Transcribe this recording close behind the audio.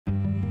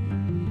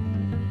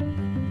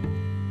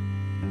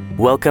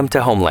Welcome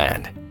to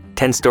Homeland.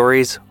 10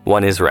 stories,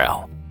 1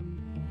 Israel.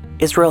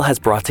 Israel has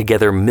brought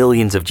together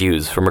millions of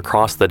Jews from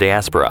across the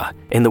diaspora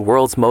in the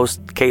world's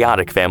most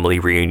chaotic family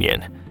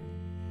reunion.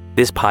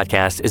 This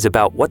podcast is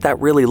about what that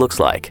really looks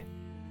like.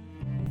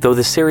 Though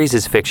the series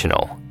is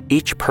fictional,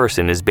 each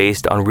person is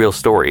based on real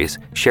stories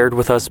shared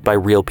with us by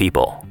real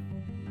people.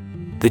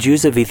 The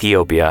Jews of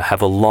Ethiopia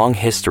have a long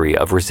history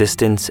of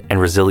resistance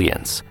and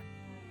resilience.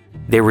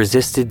 They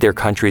resisted their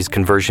country's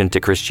conversion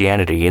to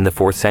Christianity in the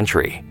 4th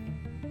century.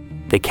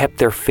 They kept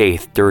their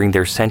faith during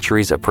their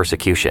centuries of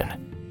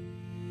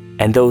persecution.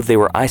 And though they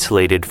were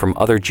isolated from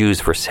other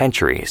Jews for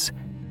centuries,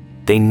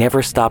 they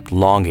never stopped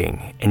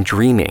longing and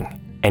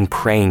dreaming and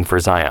praying for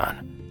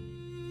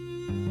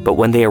Zion. But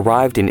when they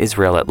arrived in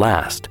Israel at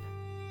last,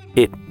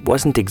 it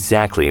wasn't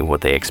exactly what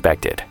they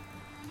expected.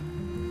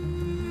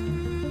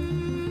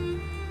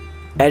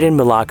 Eden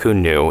Malaku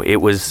knew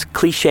it was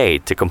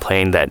cliched to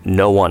complain that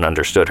no one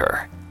understood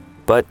her.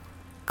 But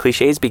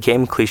cliches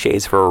became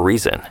cliches for a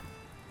reason.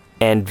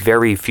 And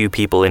very few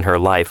people in her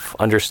life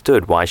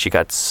understood why she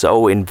got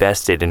so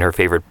invested in her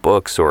favorite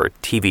books or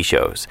TV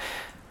shows,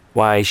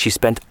 why she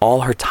spent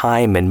all her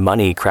time and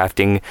money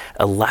crafting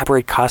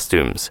elaborate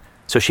costumes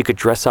so she could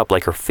dress up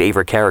like her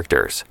favorite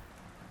characters,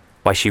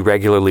 why she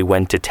regularly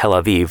went to Tel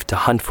Aviv to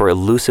hunt for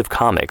elusive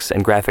comics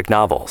and graphic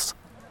novels.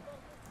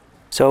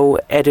 So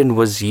Eden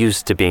was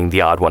used to being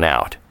the odd one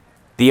out,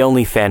 the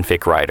only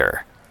fanfic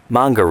writer,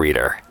 manga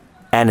reader,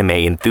 anime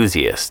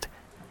enthusiast,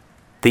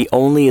 the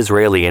only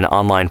Israeli in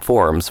online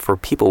forums for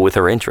people with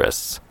her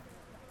interests,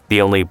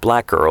 the only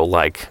black girl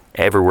like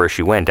everywhere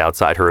she went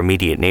outside her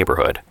immediate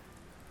neighborhood.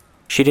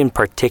 She didn't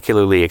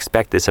particularly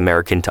expect this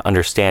American to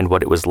understand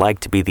what it was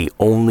like to be the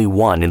only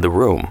one in the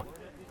room.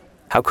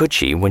 How could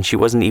she when she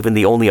wasn't even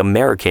the only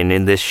American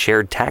in this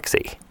shared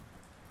taxi?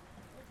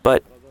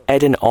 But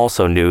Eden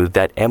also knew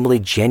that Emily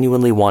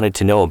genuinely wanted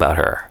to know about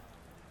her,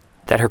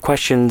 that her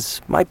questions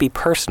might be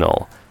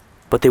personal,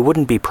 but they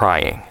wouldn't be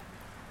prying.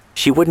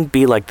 She wouldn't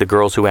be like the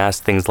girls who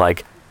asked things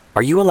like,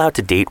 "Are you allowed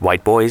to date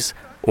white boys?"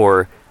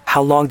 Or,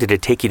 "How long did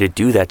it take you to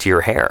do that to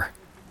your hair?"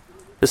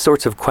 The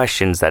sorts of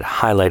questions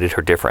that highlighted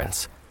her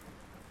difference.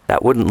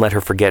 That wouldn't let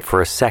her forget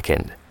for a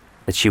second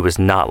that she was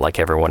not like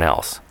everyone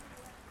else.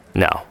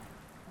 No,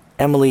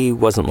 Emily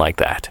wasn't like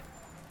that.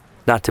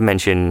 Not to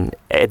mention,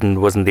 Eden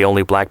wasn't the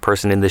only black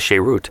person in this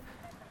Sheirut.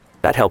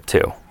 That helped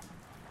too.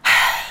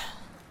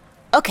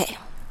 Okay,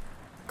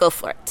 go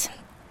for it.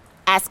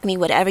 Ask me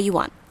whatever you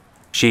want.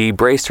 She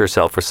braced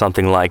herself for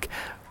something like,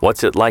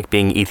 "What's it like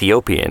being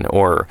Ethiopian?"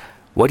 or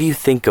 "What do you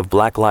think of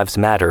Black Lives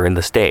Matter in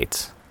the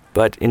States?"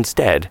 But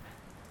instead,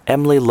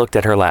 Emily looked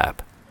at her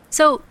lap.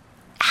 So,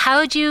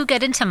 how'd you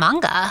get into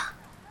manga?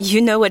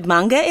 You know what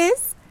manga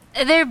is?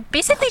 They're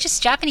basically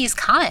just Japanese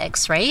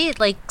comics, right?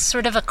 Like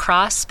sort of a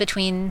cross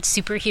between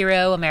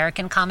superhero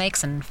American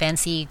comics and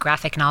fancy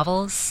graphic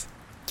novels.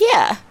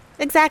 Yeah,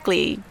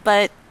 exactly.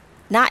 But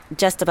not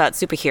just about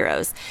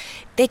superheroes.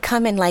 They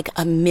come in like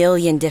a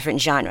million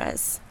different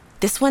genres.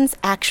 This one's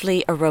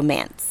actually a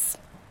romance.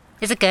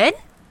 Is it good?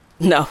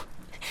 No,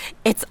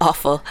 it's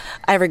awful.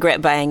 I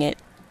regret buying it.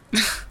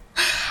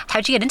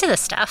 How'd you get into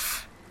this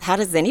stuff? How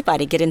does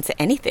anybody get into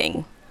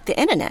anything? The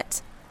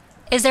internet.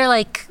 Is there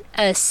like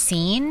a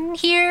scene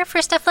here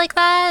for stuff like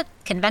that?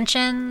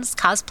 Conventions,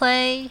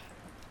 cosplay?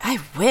 I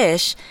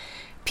wish.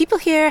 People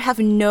here have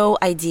no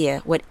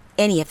idea what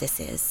any of this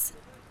is.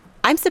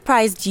 I'm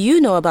surprised you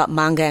know about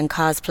manga and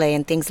cosplay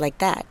and things like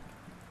that.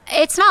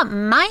 It's not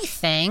my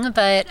thing,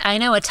 but I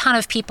know a ton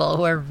of people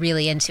who are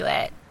really into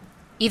it.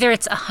 Either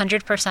it's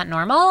 100%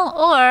 normal,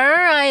 or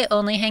I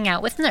only hang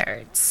out with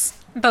nerds.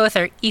 Both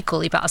are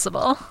equally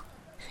possible.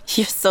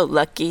 You're so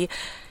lucky.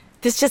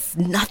 There's just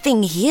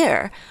nothing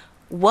here.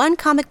 One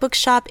comic book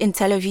shop in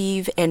Tel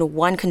Aviv and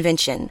one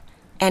convention.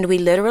 And we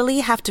literally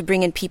have to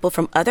bring in people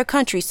from other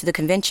countries to the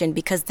convention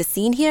because the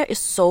scene here is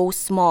so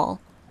small.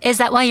 Is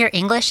that why your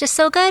English is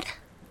so good?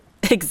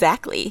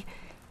 Exactly.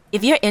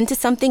 If you're into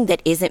something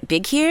that isn't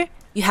big here,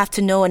 you have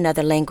to know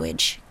another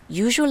language,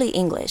 usually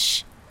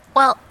English.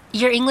 Well,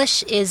 your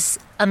English is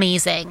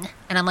amazing,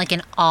 and I'm like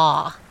in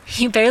awe.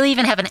 You barely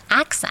even have an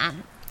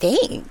accent.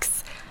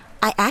 Thanks.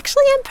 I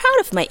actually am proud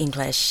of my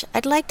English.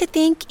 I'd like to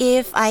think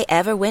if I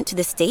ever went to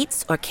the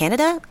States or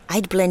Canada,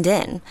 I'd blend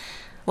in.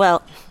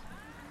 Well,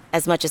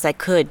 as much as I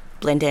could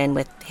blend in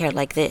with hair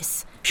like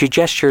this. She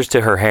gestures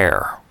to her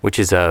hair, which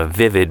is a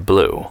vivid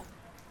blue.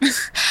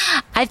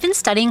 I've been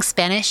studying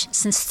Spanish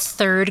since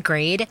 3rd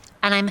grade,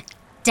 and I'm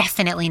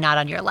definitely not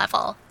on your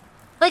level.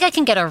 Like, I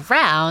can get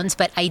around,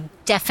 but I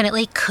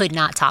definitely could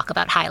not talk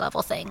about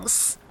high-level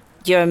things.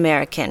 You're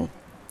American.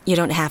 You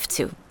don't have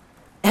to.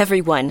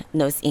 Everyone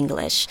knows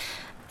English.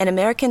 And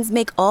Americans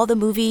make all the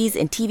movies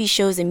and TV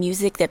shows and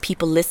music that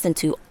people listen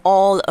to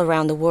all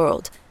around the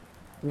world.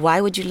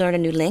 Why would you learn a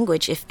new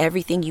language if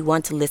everything you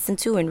want to listen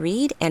to and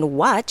read and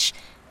watch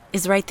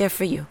is right there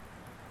for you?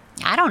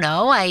 I don't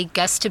know, I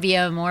guess to be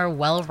a more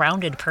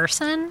well-rounded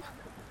person?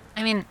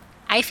 I mean,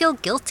 I feel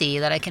guilty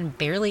that I can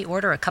barely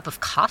order a cup of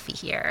coffee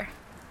here.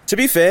 To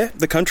be fair,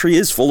 the country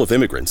is full of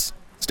immigrants.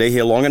 Stay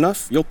here long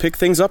enough, you'll pick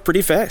things up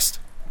pretty fast.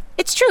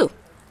 It's true.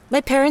 My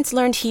parents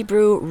learned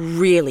Hebrew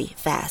really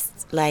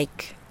fast,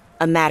 like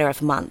a matter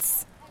of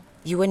months.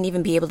 You wouldn't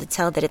even be able to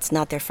tell that it's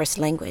not their first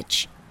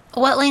language.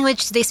 What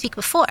language did they speak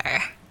before?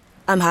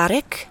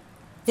 Amharic?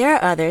 There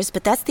are others,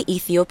 but that's the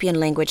Ethiopian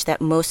language that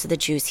most of the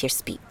Jews here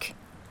speak.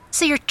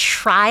 So you're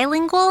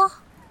trilingual?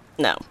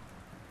 No,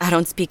 I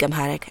don't speak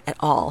Amharic at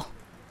all.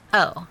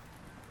 Oh,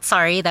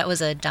 sorry, that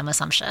was a dumb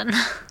assumption.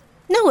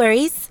 No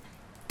worries.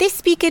 They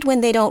speak it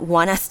when they don't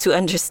want us to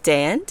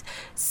understand.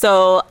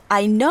 So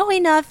I know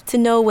enough to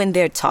know when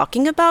they're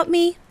talking about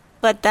me,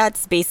 but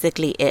that's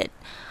basically it.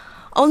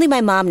 Only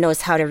my mom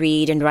knows how to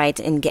read and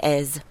write in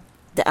Ge'ez,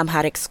 the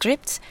Amharic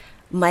script.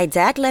 My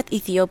dad left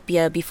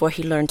Ethiopia before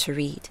he learned to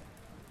read.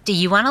 Do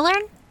you want to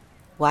learn?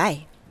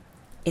 Why?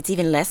 It's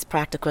even less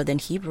practical than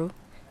Hebrew.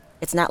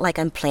 It's not like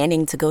I'm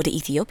planning to go to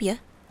Ethiopia.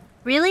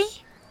 Really?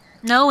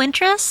 No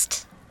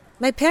interest?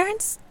 My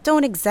parents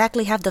don't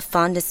exactly have the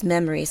fondest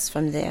memories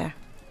from there.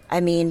 I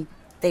mean,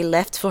 they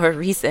left for a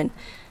reason,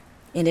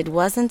 and it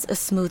wasn't a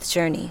smooth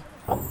journey.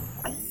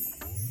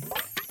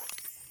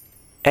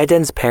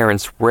 Eden's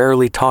parents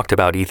rarely talked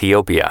about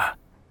Ethiopia.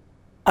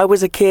 "I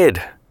was a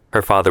kid,"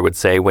 her father would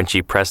say when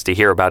she pressed to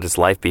hear about his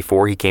life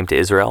before he came to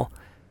Israel.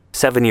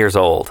 7 years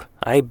old.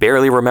 I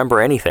barely remember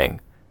anything.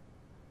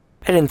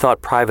 Eden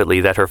thought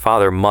privately that her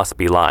father must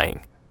be lying.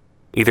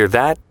 Either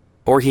that,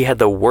 or he had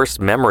the worst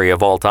memory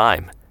of all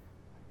time.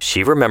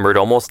 She remembered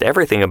almost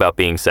everything about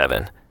being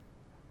 7.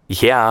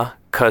 "Yeah,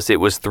 'cause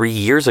it was 3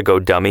 years ago,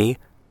 dummy,"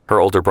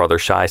 her older brother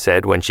Shai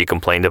said when she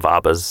complained of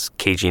Abba's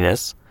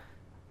caginess.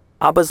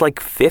 "Abba's like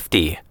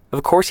 50.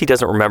 Of course he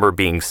doesn't remember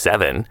being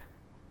 7.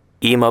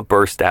 Ima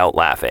burst out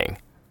laughing.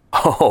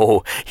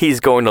 "Oh, he's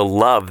going to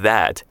love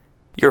that.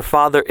 Your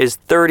father is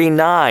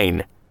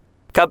 39.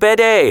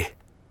 Kabede,"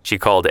 she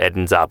called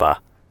Eden's Abba.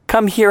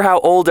 "Come hear how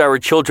old our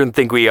children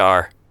think we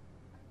are."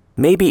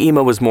 Maybe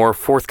Ima was more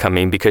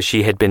forthcoming because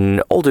she had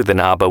been older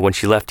than Abba when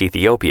she left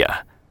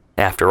Ethiopia.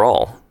 After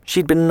all,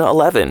 she'd been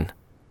 11,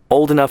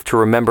 old enough to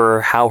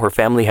remember how her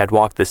family had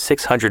walked the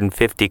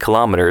 650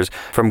 kilometers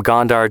from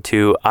Gondar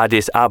to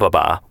Addis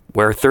Ababa,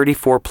 where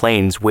 34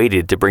 planes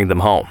waited to bring them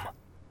home.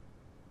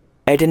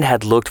 Eden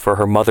had looked for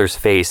her mother's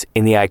face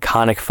in the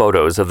iconic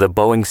photos of the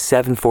Boeing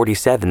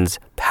 747s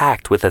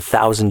packed with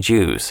 1,000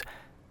 Jews.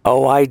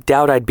 "Oh, I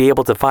doubt I'd be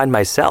able to find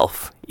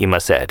myself," Ima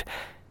said.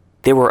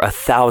 There were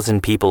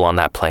 1,000 people on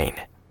that plane.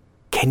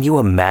 Can you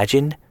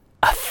imagine?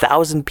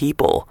 1,000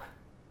 people.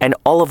 And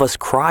all of us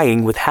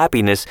crying with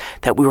happiness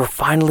that we were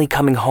finally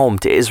coming home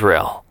to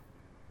Israel.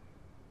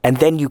 "And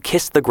then you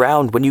kissed the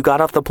ground when you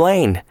got off the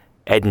plane,"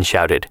 Eden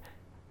shouted.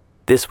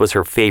 This was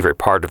her favorite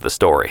part of the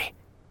story.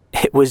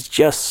 It was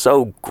just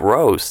so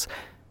gross,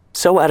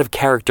 so out of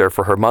character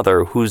for her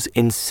mother, whose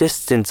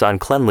insistence on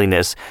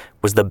cleanliness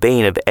was the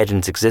bane of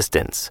Eden's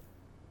existence.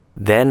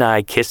 "Then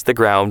I kissed the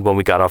ground when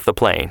we got off the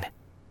plane,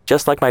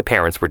 just like my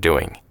parents were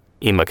doing,"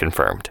 Ima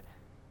confirmed.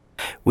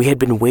 "We had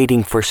been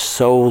waiting for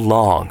so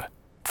long.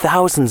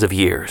 Thousands of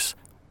years.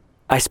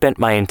 I spent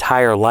my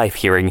entire life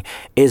hearing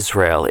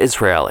Israel,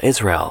 Israel,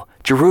 Israel,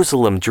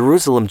 Jerusalem,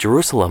 Jerusalem,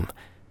 Jerusalem.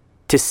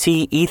 To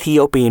see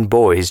Ethiopian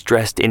boys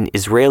dressed in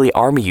Israeli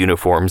army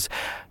uniforms,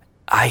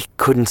 I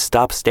couldn't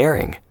stop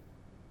staring.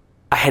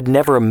 I had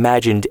never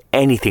imagined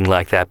anything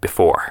like that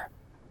before."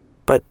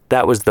 But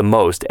that was the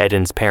most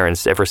Eden's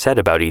parents ever said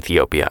about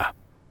Ethiopia.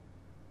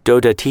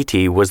 Doda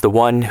Titi was the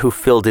one who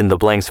filled in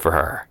the blanks for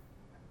her.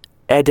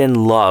 Eden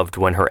loved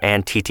when her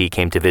Aunt Titi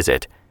came to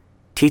visit.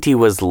 Titi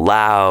was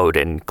loud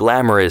and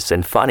glamorous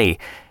and funny,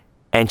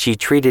 and she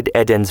treated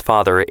Eden's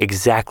father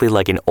exactly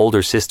like an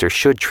older sister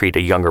should treat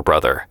a younger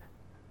brother,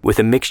 with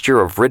a mixture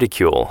of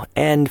ridicule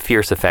and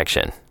fierce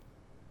affection.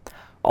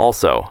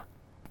 Also,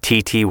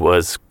 Titi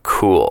was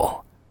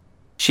cool.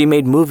 She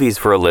made movies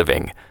for a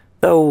living,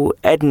 though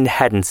Eden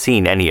hadn't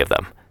seen any of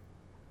them.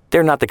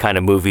 "They're not the kind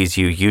of movies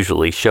you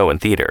usually show in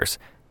theaters,"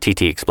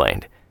 Titi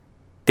explained.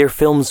 "They're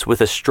films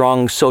with a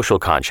strong social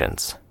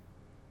conscience."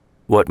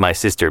 "What my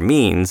sister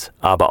means,"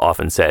 Abba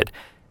often said,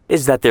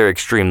 "is that they're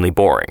extremely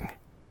boring."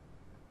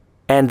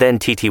 And then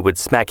Titi would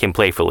smack him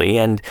playfully,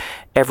 and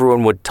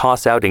everyone would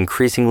toss out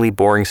increasingly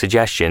boring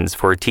suggestions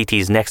for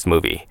Titi's next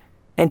movie,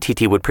 and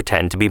Titi would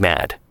pretend to be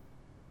mad.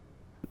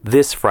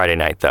 This Friday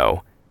night,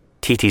 though,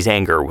 Titi's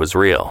anger was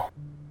real.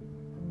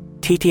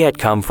 Titi had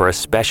come for a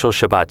special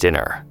Shabbat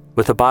dinner,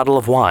 with a bottle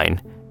of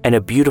wine and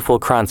a beautiful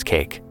kranz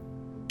cake,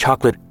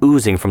 chocolate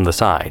oozing from the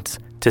sides,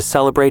 to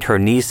celebrate her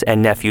niece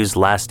and nephew's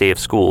last day of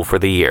school for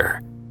the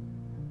year.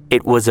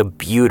 It was a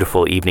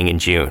beautiful evening in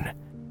June,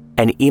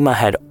 and Ima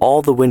had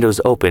all the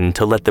windows open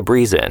to let the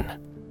breeze in.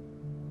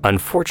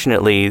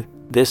 Unfortunately,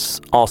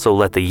 this also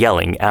let the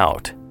yelling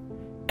out.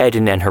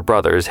 Eden and her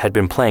brothers had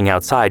been playing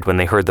outside when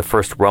they heard the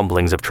first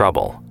rumblings of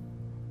trouble.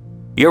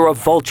 "You're a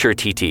vulture,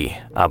 Titi,"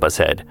 Abba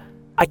said.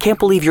 "I can't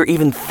believe you're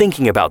even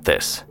thinking about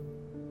this."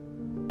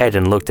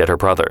 Eden looked at her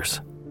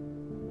brothers,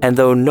 and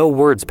though no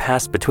words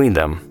passed between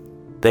them,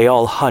 they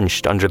all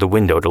hunched under the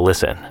window to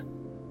listen.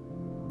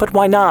 "But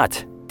why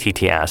not?"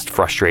 Titi asked,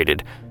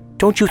 frustrated.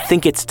 "Don't you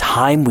think it's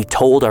time we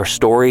told our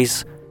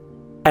stories?"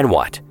 "And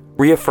what?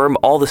 reaffirm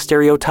all the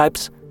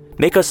stereotypes,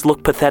 make us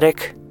look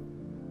pathetic?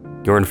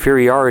 Your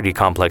inferiority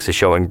complex is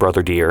showing,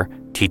 brother dear,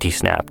 Titi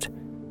snapped.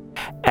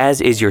 As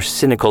is your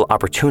cynical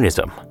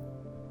opportunism.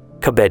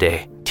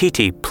 Kabede,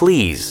 Titi,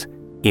 please,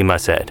 Ima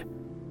said.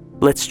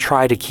 Let's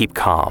try to keep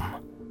calm.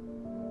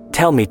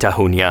 Tell me,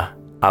 Tahunya,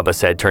 Abba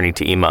said, turning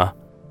to Ima.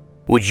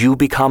 Would you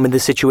be calm in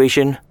this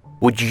situation?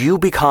 Would you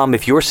be calm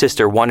if your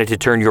sister wanted to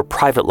turn your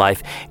private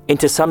life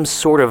into some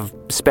sort of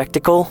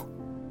spectacle?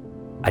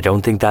 I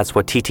don't think that's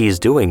what Titi is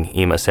doing,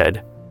 Ima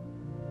said.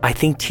 I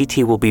think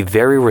Titi will be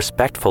very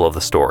respectful of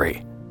the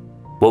story.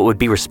 What would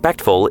be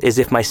respectful is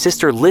if my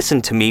sister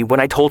listened to me when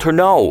I told her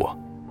no.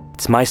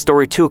 It's my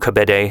story too,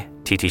 Kabede,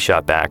 Titi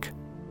shot back.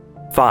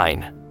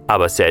 Fine,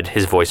 Abba said,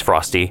 his voice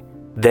frosty.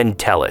 Then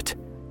tell it.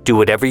 Do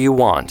whatever you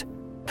want.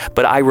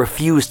 But I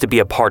refuse to be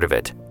a part of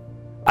it.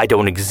 I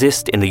don't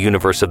exist in the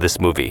universe of this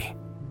movie.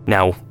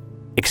 Now,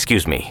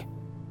 excuse me.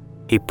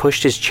 He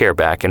pushed his chair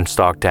back and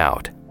stalked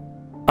out.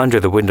 Under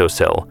the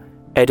windowsill,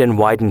 Eden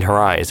widened her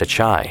eyes at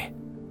Shai.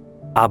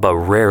 Abba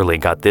rarely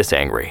got this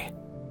angry.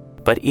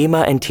 But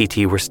Ima and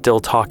Titi were still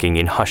talking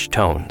in hushed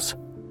tones.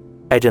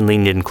 Eden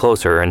leaned in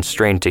closer and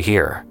strained to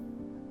hear.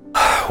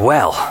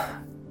 Well,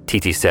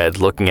 Titi said,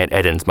 looking at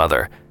Eden's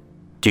mother.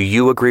 Do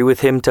you agree with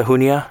him,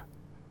 Tahunya?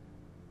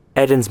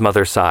 Eden's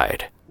mother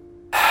sighed.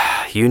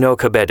 You know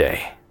Kabede.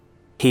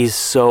 He's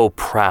so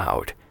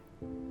proud.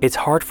 It's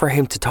hard for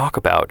him to talk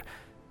about.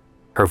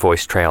 Her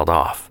voice trailed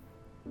off.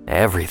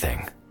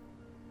 Everything.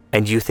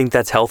 And you think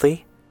that's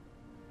healthy?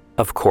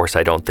 Of course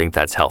I don't think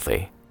that's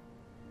healthy.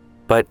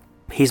 But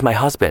he's my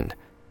husband.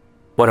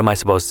 What am I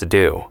supposed to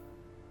do?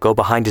 Go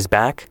behind his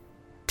back?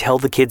 Tell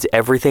the kids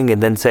everything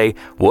and then say,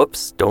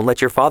 whoops, don't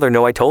let your father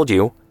know I told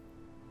you.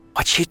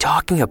 What's she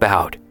talking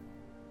about?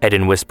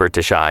 Eden whispered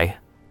to Shai,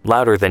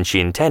 louder than she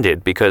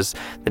intended because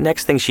the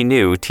next thing she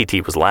knew,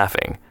 Titi was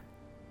laughing.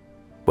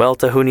 Well,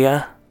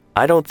 Tahunya,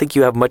 I don't think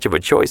you have much of a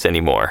choice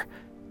anymore.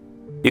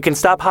 You can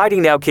stop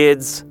hiding now,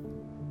 kids,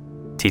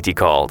 Titi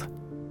called.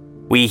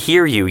 We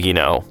hear you, you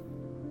know.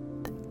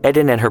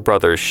 Eden and her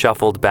brothers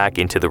shuffled back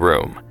into the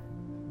room.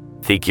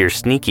 Think you're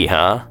sneaky,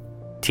 huh?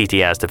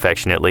 Titi asked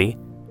affectionately.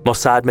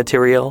 Mossad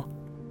material?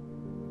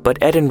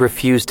 But Eden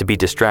refused to be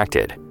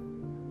distracted.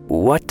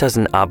 What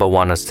doesn't Abba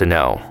want us to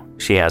know?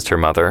 She asked her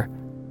mother,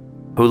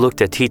 who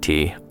looked at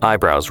Titi,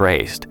 eyebrows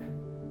raised.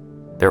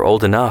 They're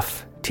old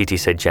enough, Titi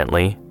said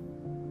gently.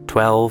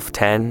 12,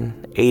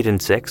 10, 8,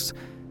 and 6.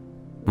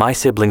 My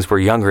siblings were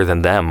younger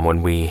than them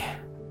when we...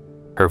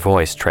 Her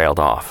voice trailed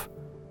off.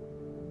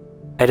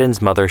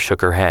 Eden's mother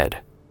shook her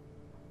head.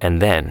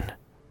 And then,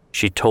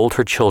 she told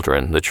her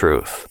children the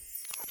truth.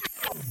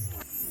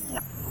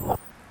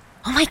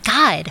 Oh my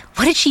God,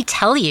 what did she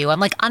tell you? I'm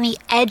like on the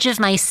edge of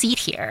my seat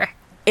here.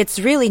 It's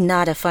really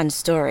not a fun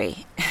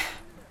story.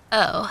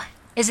 Oh,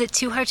 is it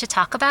too hard to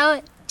talk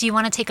about? Do you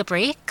want to take a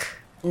break?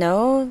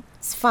 No,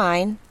 it's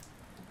fine.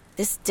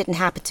 This didn't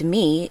happen to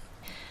me.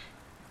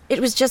 It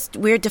was just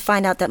weird to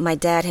find out that my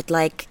dad had,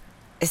 like,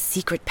 a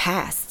secret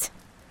past.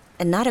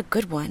 And not a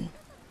good one.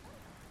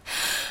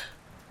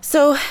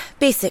 So,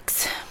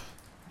 basics.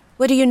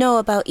 What do you know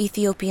about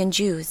Ethiopian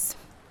Jews?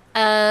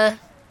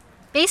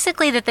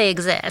 Basically that they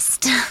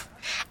exist.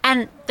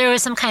 And there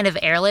was some kind of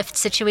airlift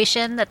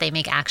situation that they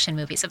make action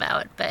movies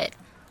about, but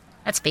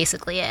that's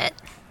basically it.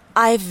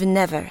 I've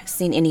never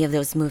seen any of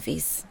those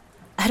movies.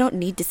 I don't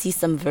need to see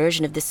some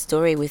version of this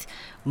story with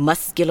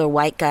muscular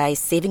white guys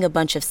saving a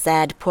bunch of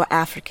sad, poor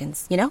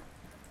Africans, you know?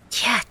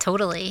 Yeah,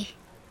 totally.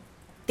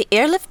 The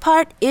airlift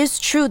part is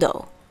true,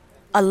 though.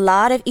 A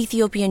lot of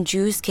Ethiopian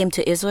Jews came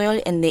to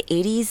Israel in the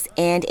 80s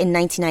and in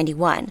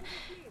 1991.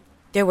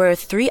 There were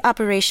 3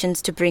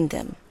 operations to bring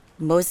them: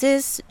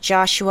 Moses,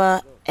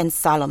 Joshua, and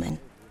Solomon.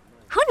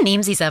 Who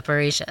names these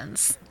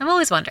operations? I've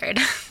always wondered.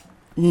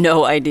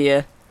 No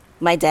idea.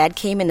 My dad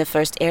came in the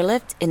first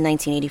airlift in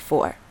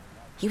 1984.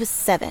 He was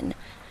 7.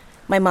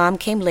 My mom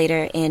came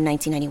later in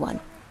 1991.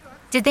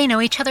 Did they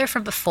know each other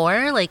from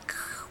before? Like,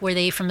 were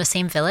they from the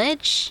same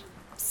village?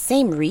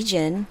 Same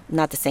region,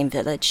 not the same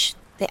village.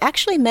 They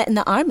actually met in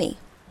the army.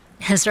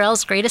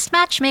 Israel's greatest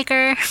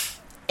matchmaker.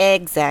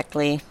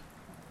 Exactly.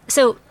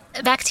 So,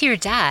 back to your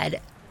dad.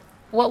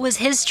 What was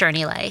his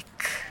journey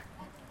like?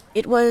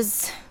 It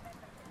was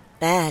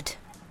bad.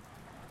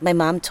 My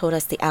mom told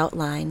us the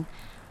outline,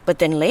 but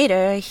then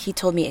later he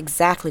told me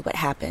exactly what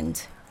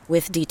happened,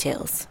 with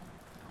details.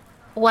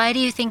 Why do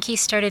you think he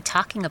started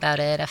talking about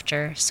it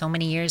after so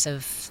many years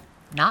of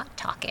not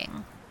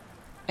talking?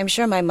 I'm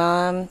sure my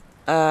mom,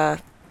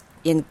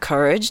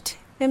 encouraged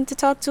him to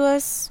talk to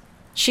us.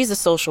 She's a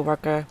social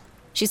worker.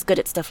 She's good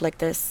at stuff like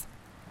this.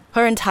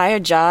 Her entire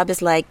job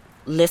is like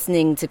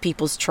listening to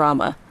people's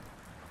trauma.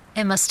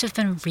 It must have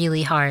been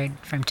really hard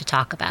for him to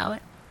talk about.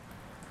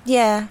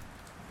 Yeah,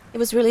 it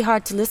was really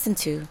hard to listen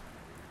to.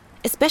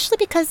 Especially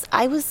because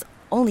I was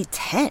only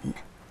 10.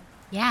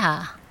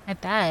 Yeah, I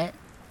bet.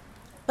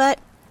 But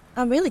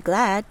I'm really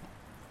glad.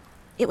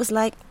 It was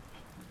like,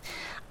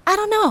 I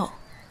don't know,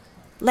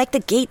 like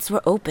the gates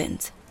were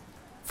opened.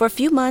 For a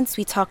few months,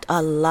 we talked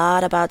a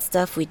lot about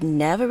stuff we'd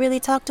never really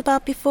talked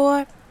about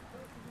before.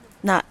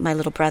 Not my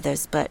little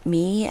brothers, but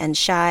me and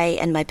Shai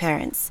and my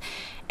parents.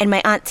 And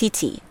my Aunt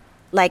Titi.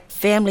 Like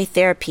family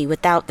therapy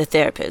without the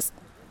therapist.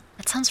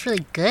 That sounds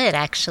really good,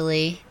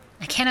 actually.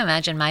 I can't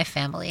imagine my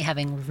family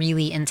having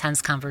really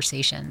intense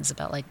conversations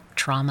about, like,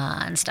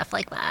 trauma and stuff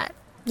like that.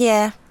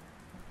 Yeah.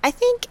 I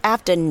think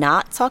after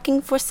not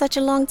talking for such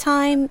a long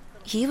time,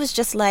 he was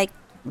just, like,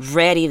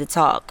 ready to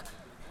talk.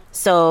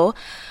 So,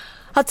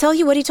 I'll tell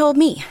you what he told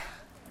me.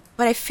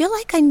 But I feel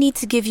like I need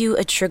to give you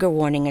a trigger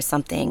warning or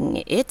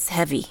something. It's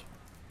heavy.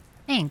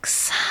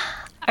 Thanks.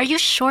 Are you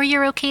sure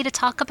you're okay to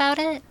talk about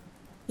it?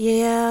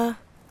 Yeah.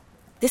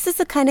 This is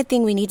the kind of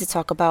thing we need to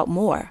talk about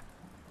more.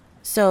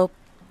 So,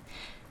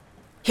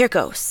 here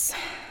goes.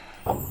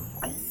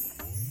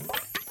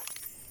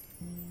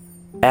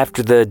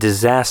 After the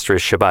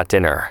disastrous Shabbat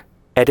dinner,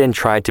 Eden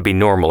tried to be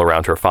normal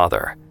around her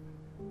father,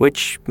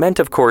 which meant,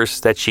 of course,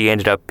 that she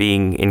ended up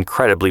being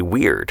incredibly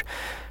weird.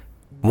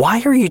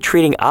 "Why are you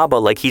treating Abba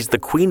like he's the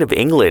Queen of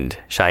England?"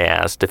 Shai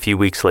asked a few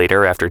weeks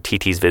later after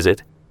Titi's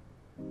visit.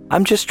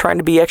 "I'm just trying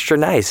to be extra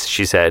nice,"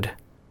 she said.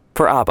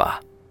 "For Abba.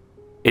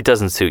 It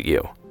doesn't suit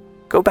you.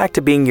 Go back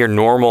to being your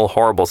normal,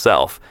 horrible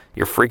self.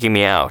 You're freaking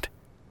me out."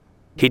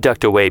 He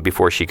ducked away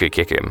before she could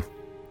kick him.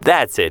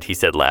 "That's it," he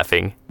said,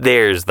 laughing.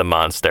 "There's the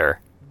monster."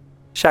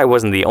 Shai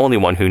wasn't the only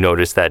one who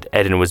noticed that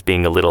Eden was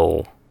being a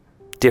little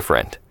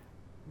different.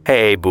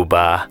 "Hey,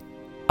 Buba,"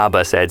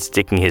 Abba said,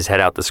 sticking his head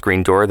out the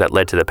screen door that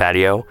led to the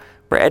patio,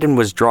 where Eden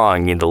was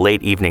drawing in the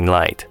late evening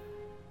light.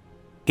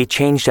 He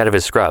changed out of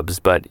his scrubs,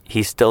 but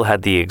he still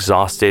had the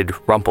exhausted,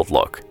 rumpled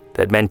look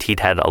that meant he'd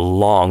had a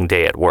long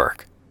day at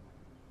work.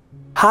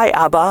 "Hi,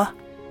 Abba."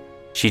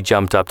 She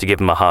jumped up to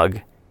give him a hug,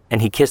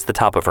 and he kissed the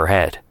top of her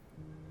head.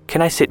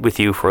 "Can I sit with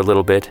you for a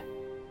little bit?"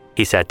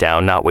 He sat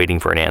down, not waiting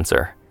for an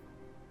answer.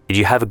 "Did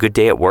you have a good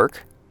day at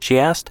work?" she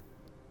asked.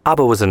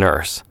 Abba was a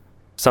nurse.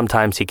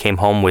 Sometimes he came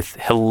home with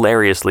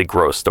hilariously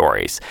gross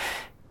stories.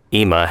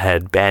 Ima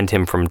had banned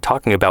him from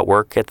talking about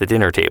work at the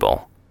dinner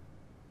table.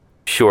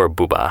 "Sure,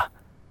 Buba.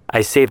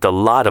 I saved a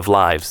lot of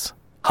lives.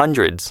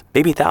 Hundreds,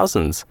 maybe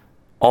thousands.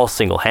 All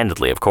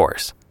single-handedly, of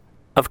course."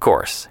 "Of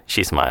course,"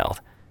 she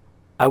smiled.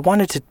 "I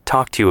wanted to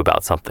talk to you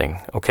about something,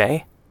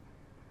 okay?"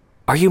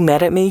 "Are you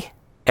mad at me?"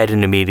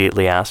 Eden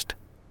immediately asked.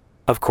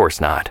 "Of course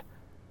not.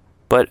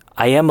 But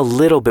I am a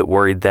little bit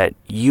worried that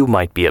you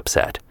might be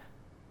upset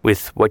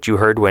with what you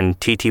heard when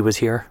Titi was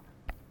here."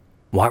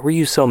 "Why were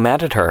you so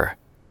mad at her?"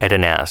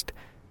 Eden asked.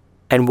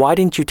 "And why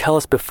didn't you tell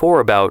us before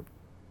about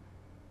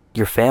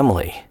your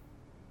family?"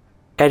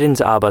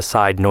 Eden's Abba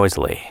sighed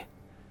noisily.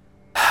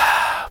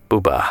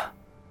 "Buba,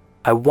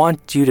 I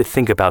want you to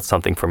think about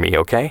something for me,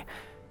 okay?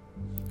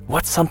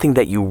 What's something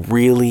that you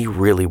really,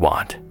 really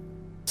want?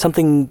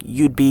 Something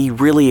you'd be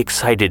really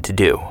excited to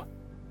do?"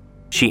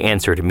 She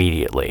answered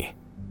immediately.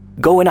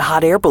 "Go in a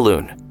hot air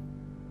balloon."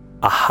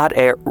 "A hot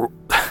air...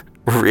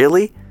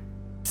 Really?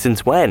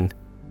 Since when?"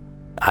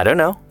 "I don't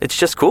know. It's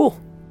just cool,"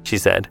 she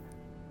said.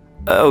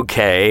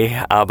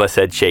 "Okay," Abba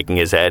said, shaking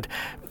his head.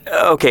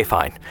 "Okay,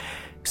 fine.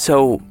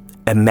 So,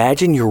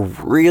 imagine you're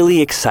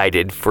really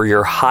excited for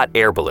your hot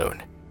air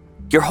balloon.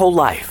 Your whole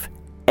life,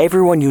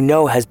 everyone you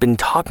know has been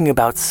talking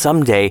about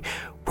someday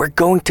we're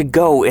going to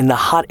go in the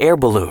hot air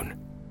balloon.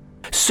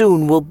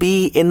 Soon we'll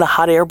be in the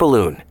hot air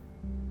balloon.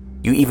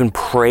 You even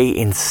pray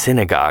in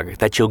synagogue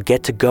that you'll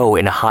get to go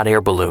in a hot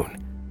air balloon."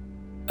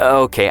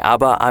 "Okay,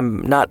 Abba,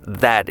 I'm not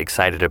that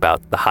excited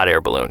about the hot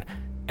air balloon,"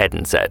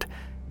 Eden said.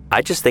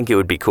 "I just think it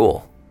would be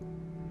cool."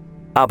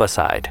 Abba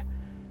sighed.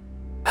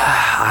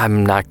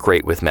 "I'm not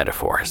great with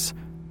metaphors.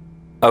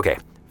 Okay,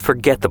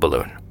 forget the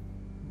balloon.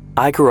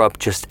 I grew up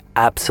just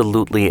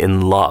absolutely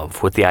in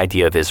love with the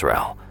idea of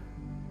Israel.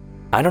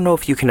 I don't know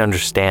if you can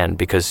understand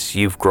because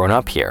you've grown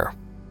up here,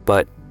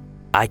 but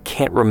I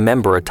can't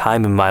remember a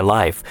time in my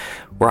life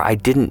where I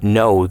didn't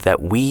know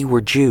that we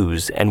were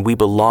Jews and we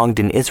belonged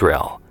in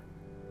Israel.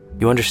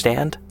 You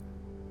understand?"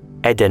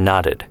 Eden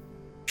nodded.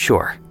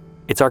 "Sure,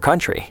 it's our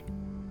country."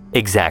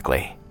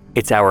 "Exactly,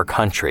 it's our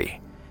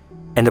country.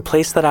 And the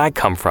place that I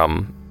come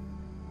from,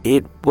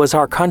 it was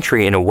our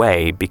country in a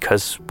way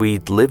because we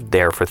lived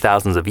there for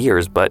thousands of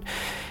years, but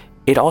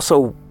it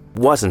also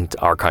wasn't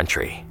our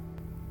country.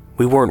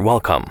 We weren't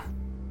welcome.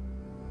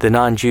 The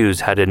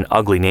non-Jews had an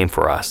ugly name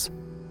for us.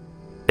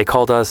 They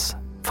called us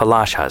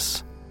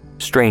falashas,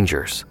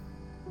 strangers.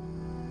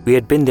 We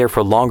had been there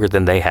for longer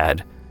than they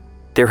had.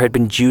 There had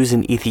been Jews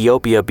in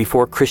Ethiopia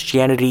before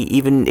Christianity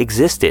even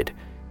existed.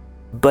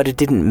 But it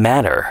didn't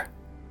matter.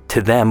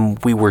 To them,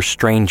 we were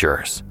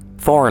strangers,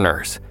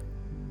 foreigners,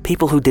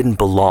 people who didn't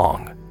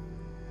belong."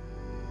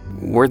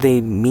 "Were they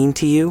mean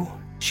to you?"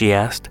 she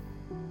asked.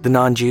 "The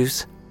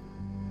non-Jews?"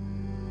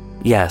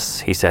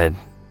 "Yes," he said.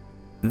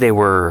 "They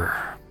were..."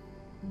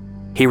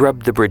 He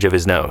rubbed the bridge of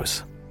his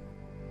nose.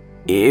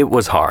 "It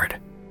was hard.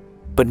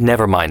 But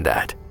never mind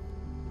that.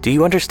 Do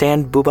you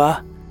understand,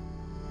 Buba?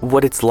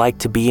 What it's like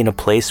to be in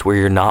a place where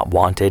you're not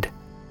wanted?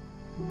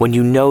 When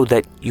you know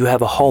that you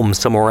have a home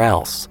somewhere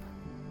else,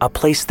 a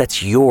place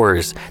that's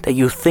yours, that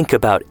you think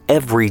about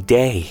every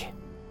day."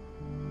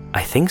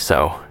 "I think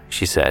so,"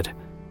 she said.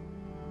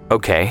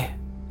 "Okay,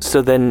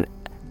 so then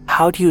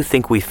how do you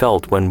think we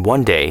felt when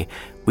one day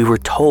we were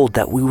told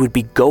that we would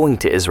be going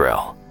to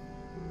Israel?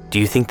 Do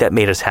you think that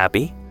made us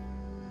happy?"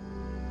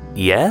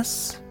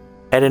 "Yes?"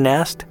 Eden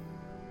asked.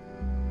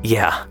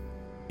 "Yeah,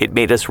 it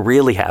made us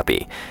really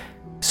happy.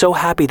 So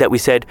happy that we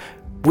said,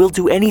 'We'll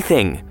do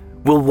anything.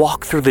 We'll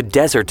walk through the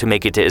desert to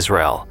make it to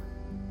Israel.'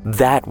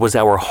 That was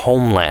our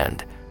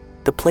homeland,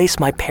 the place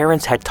my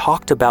parents had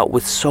talked about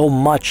with so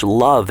much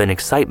love and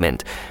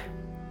excitement.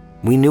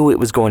 We knew it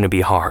was going to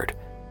be hard.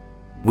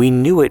 We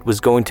knew it was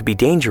going to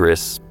be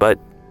dangerous, but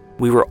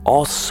we were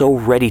all so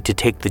ready to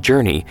take the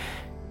journey.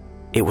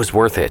 It was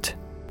worth it,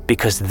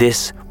 because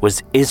this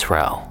was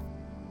Israel."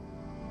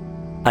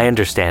 "I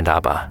understand,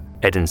 Abba,"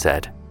 Eden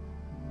said.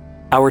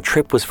 "Our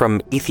trip was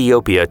from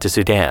Ethiopia to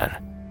Sudan,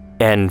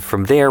 and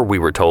from there we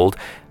were told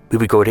we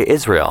would go to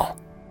Israel.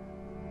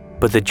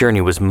 But the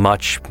journey was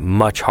much,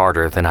 much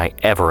harder than I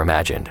ever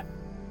imagined.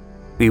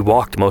 We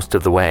walked most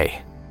of the way.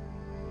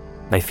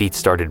 My feet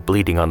started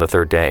bleeding on the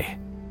third day.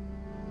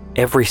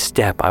 Every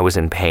step I was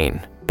in pain,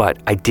 but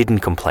I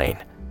didn't complain.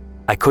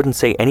 I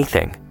couldn't say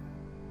anything.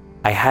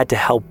 I had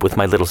to help with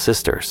my little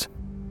sisters."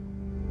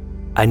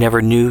 "I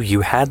never knew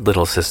you had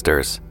little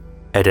sisters,"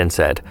 Eden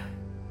said.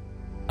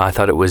 "I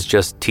thought it was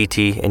just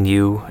Titi and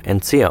you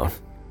and Sion."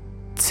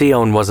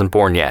 "Sion wasn't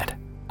born yet,"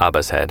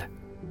 Abba said.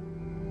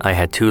 "I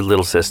had 2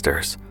 little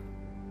sisters,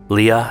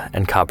 Leah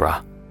and Kabra.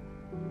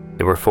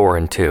 They were 4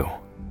 and 2.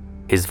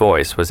 His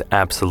voice was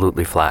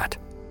absolutely flat.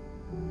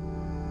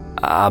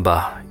 "Abba,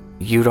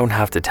 you don't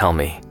have to tell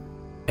me,"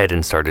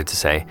 Eden started to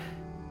say,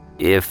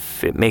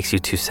 "if it makes you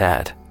too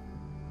sad."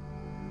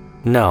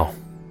 "No.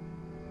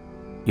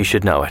 You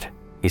should know it,"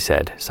 he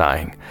said,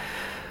 sighing.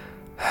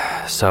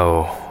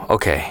 "So,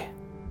 okay.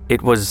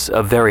 It was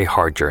a very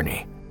hard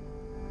journey.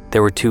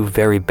 There were 2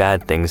 very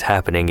bad things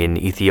happening in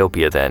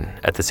Ethiopia then,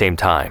 at the same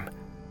time.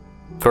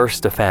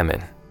 First a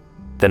famine,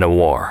 then a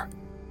war."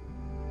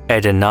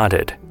 Eden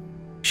nodded.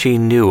 She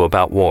knew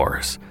about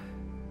wars.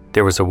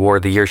 There was a war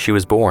the year she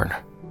was born.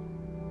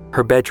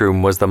 Her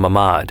bedroom was the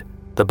Mamad,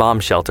 the bomb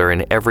shelter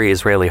in every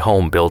Israeli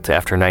home built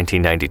after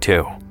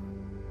 1992.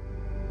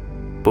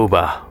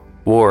 "Buba,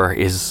 war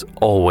is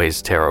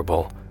always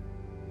terrible.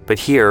 But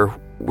here,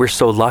 we're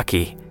so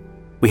lucky.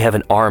 We have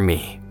an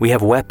army, we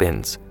have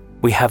weapons,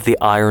 we have the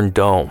Iron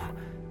Dome.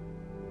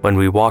 When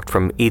we walked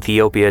from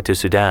Ethiopia to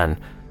Sudan,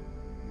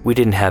 we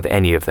didn't have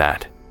any of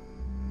that.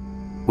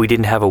 We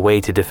didn't have a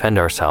way to defend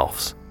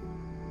ourselves."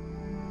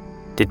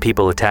 "Did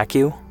people attack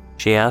you?"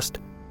 she asked.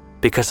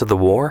 "Because of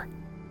the war?"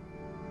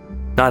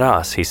 "Not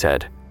us," he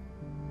said.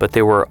 "But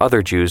there were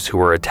other Jews who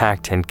were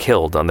attacked and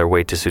killed on their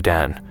way to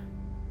Sudan."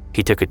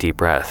 He took a deep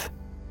breath.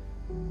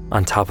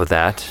 "On top of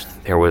that,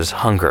 there was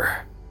hunger,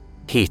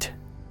 heat.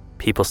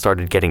 People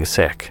started getting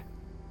sick.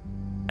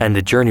 And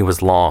the journey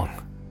was long.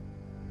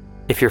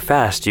 If you're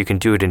fast, you can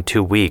do it in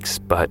 2 weeks,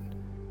 but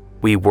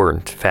we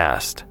weren't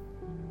fast.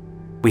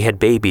 We had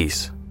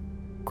babies,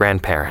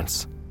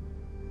 grandparents.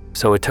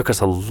 So it took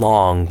us a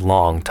long,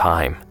 long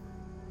time.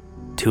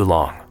 Too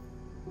long.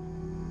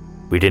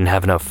 We didn't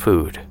have enough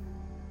food.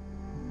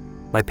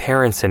 My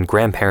parents and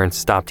grandparents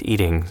stopped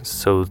eating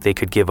so they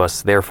could give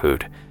us their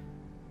food.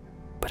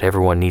 But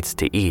everyone needs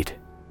to eat,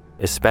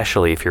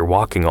 especially if you're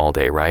walking all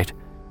day, right?"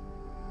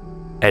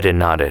 Eden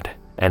nodded,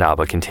 and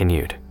Abba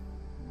continued.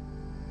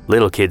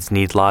 "Little kids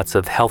need lots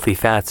of healthy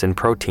fats and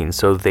protein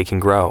so they can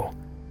grow.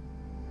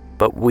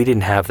 But we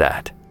didn't have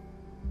that.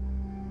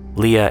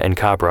 Leah and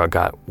Kabra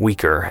got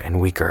weaker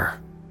and weaker.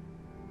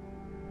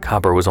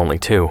 Kabra was only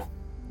 2.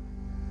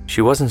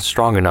 She wasn't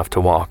strong enough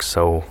to walk,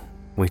 so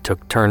we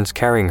took turns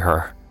carrying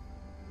her.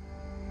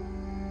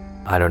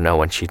 I don't know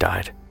when she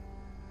died.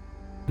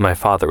 My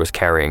father was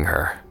carrying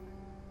her.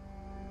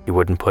 He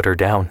wouldn't put her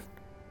down.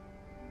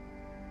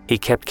 He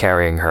kept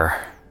carrying her,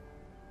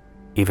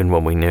 even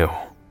when we knew."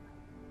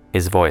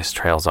 His voice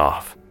trails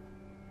off.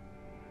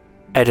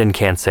 Eden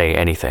can't say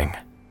anything.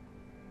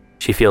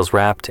 She feels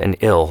wrapped and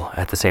ill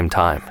at the same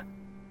time.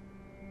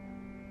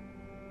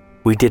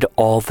 "We did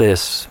all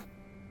this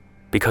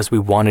because we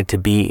wanted to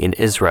be in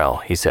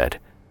Israel," he said.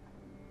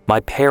 "My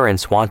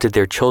parents wanted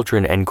their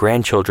children and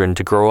grandchildren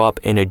to grow up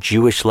in a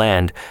Jewish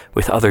land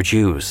with other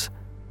Jews.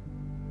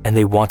 And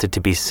they wanted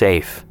to be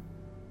safe.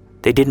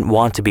 They didn't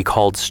want to be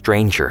called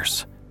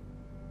strangers.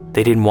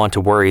 They didn't want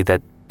to worry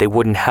that they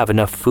wouldn't have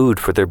enough food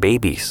for their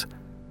babies.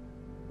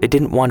 They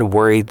didn't want to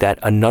worry that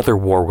another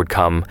war would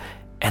come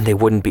and they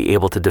wouldn't be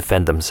able to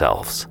defend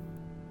themselves.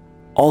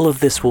 All of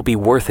this will be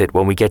worth it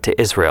when we get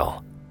to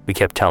Israel," we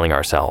kept telling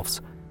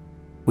ourselves.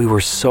 We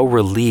were so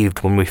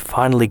relieved when we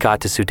finally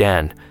got to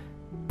Sudan.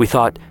 We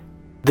thought,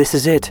 this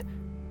is it.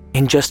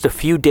 In just a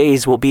few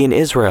days we'll be in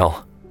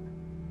Israel.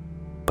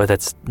 But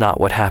that's not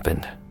what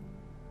happened.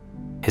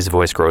 His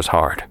voice grows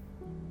hard.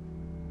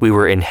 We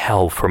were in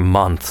hell for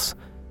months.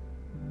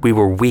 We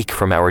were weak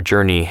from our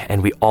journey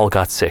and we all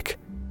got sick.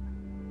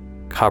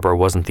 Kabra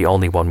wasn't the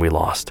only one we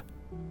lost.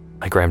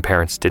 My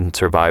grandparents didn't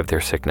survive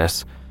their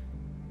sickness,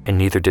 and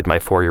neither did my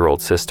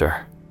 4-year-old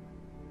sister.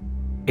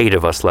 8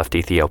 of us left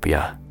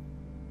Ethiopia.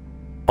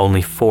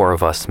 Only 4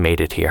 of us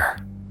made it here.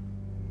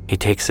 He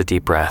takes a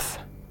deep breath,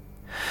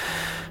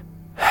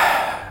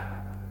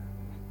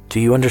 Do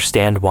you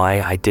understand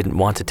why I didn't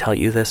want to tell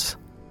you this?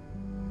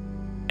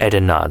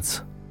 Eden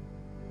nods.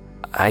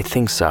 I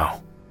think so.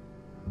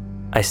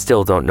 I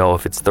still don't know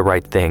if it's the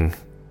right thing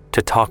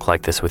to talk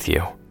like this with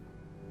you.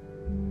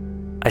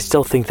 I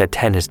still think that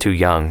 10 is too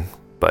young,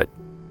 but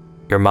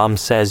your mom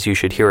says you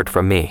should hear it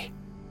from me.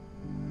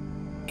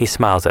 He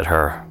smiles at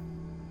her,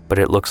 but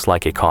it looks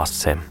like it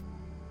costs him.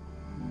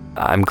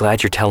 I'm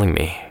glad you're telling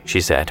me,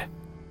 she said.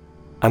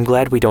 I'm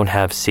glad we don't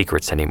have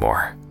secrets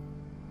anymore.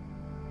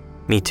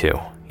 Me too,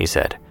 he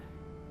said.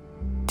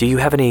 Do you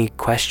have any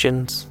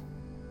questions?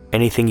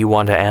 Anything you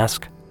want to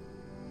ask?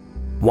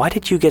 Why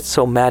did you get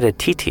so mad at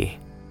Titi?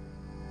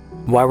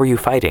 Why were you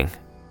fighting?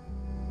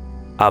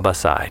 Abba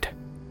sighed.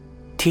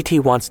 Titi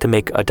wants to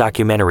make a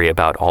documentary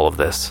about all of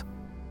this.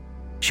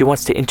 She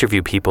wants to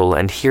interview people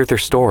and hear their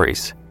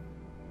stories,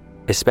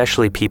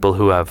 especially people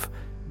who have,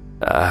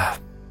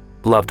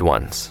 loved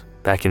ones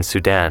back in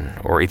Sudan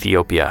or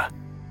Ethiopia,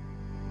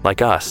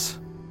 like us.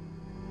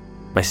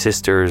 My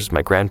sisters,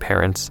 my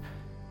grandparents,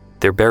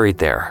 they're buried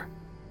there.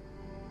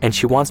 And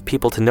she wants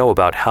people to know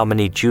about how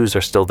many Jews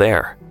are still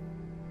there,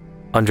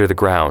 under the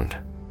ground,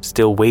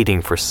 still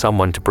waiting for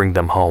someone to bring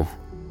them home.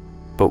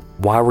 But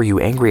why were you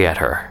angry at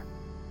her?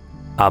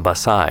 Abba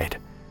sighed.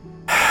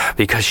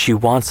 Because she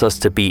wants us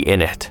to be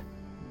in it.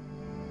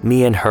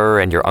 Me and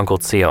her and your Uncle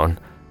Tzion,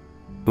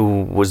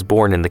 who was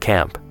born in the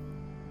camp.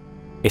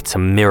 It's a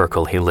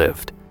miracle he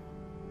lived.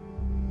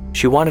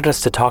 She wanted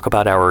us to talk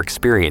about our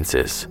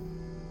experiences.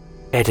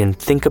 Eden,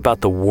 think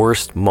about the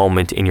worst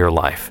moment in your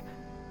life.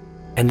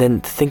 And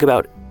then think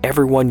about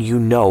everyone you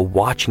know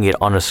watching it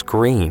on a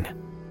screen.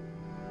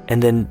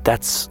 And then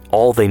that's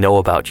all they know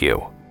about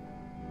you.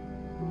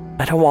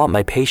 I don't want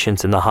my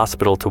patients in the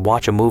hospital to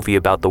watch a movie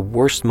about the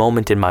worst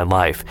moment in my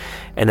life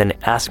and then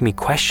ask me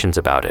questions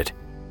about it.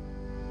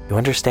 You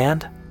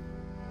understand?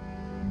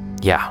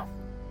 Yeah,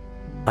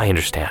 I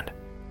understand.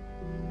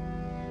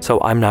 So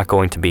I'm not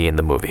going to be in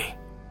the movie.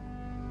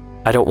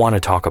 I don't want to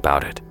talk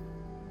about it.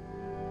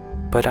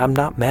 But I'm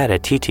not mad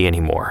at Titi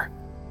anymore.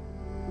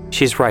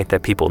 She's right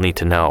that people need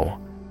to know.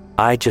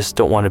 I just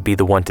don't want to be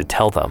the one to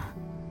tell them.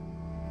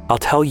 I'll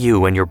tell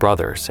you and your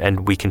brothers,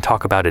 and we can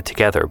talk about it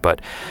together,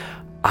 but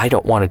I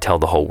don't want to tell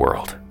the whole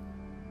world.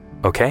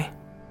 Okay?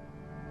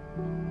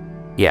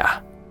 Yeah,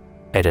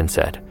 Eden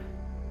said.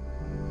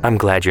 I'm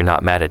glad you're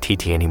not mad at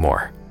Titi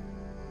anymore.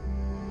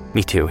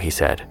 Me too, he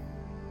said.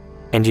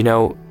 And you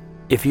know,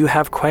 if you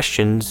have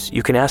questions,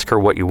 you can ask her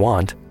what you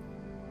want.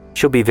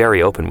 She'll be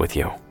very open with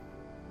you.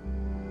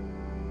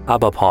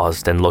 Abba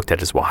paused and looked at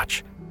his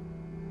watch.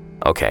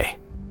 Okay,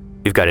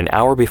 we've got an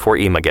hour before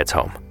Ima gets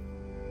home.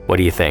 What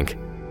do you think?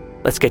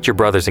 Let's get your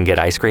brothers and get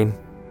ice cream?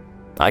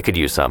 I could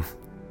use some.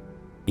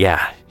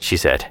 Yeah, she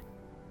said.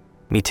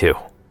 Me too.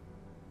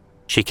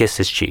 She kissed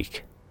his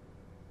cheek.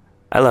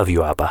 I love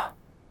you, Abba.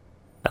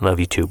 I love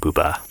you too,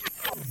 Booba.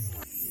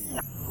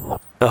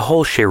 The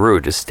whole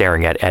Sherut is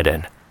staring at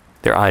Eden,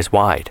 their eyes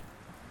wide.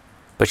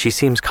 But she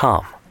seems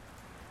calm,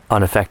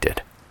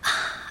 unaffected.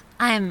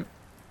 I'm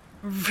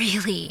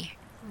really,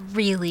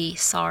 really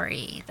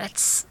sorry.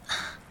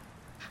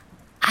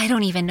 I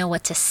don't even know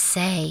what to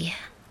say.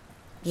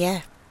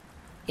 Yeah,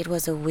 it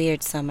was a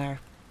weird summer.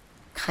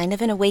 Kind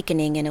of an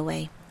awakening in a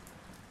way.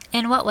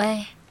 In what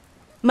way?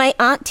 My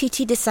Aunt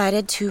Titi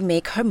decided to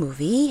make her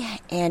movie,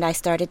 and I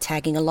started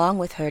tagging along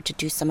with her to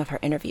do some of her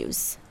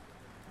interviews.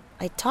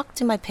 I talked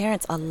to my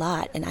parents a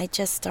lot, and I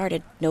just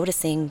started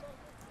noticing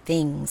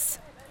things.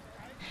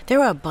 There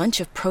were a bunch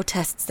of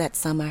protests that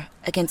summer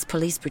against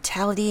police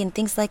brutality and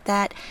things like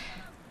that.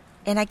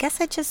 And I guess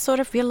I just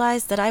sort of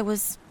realized that I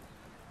was,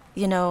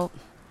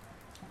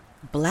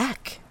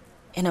 black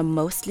in a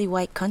mostly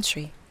white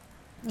country.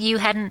 You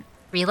hadn't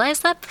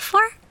realized that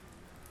before?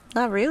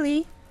 Not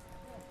really.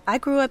 I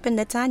grew up in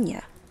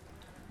Netanya,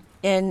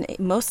 in a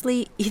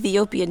mostly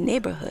Ethiopian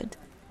neighborhood.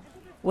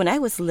 When I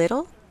was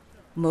little,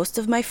 most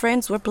of my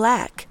friends were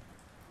black.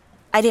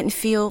 I didn't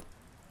feel,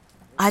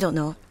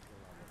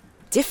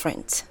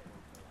 different.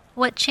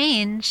 What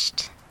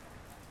changed?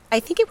 I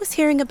think it was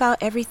hearing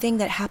about everything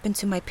that happened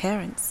to my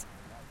parents,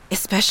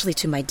 especially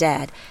to my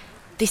dad.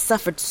 They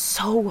suffered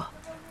so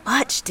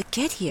much to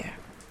get here.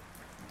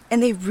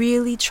 And they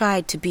really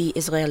tried to be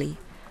Israeli,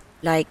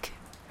 like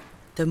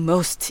the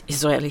most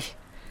Israeli.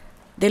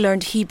 They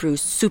learned Hebrew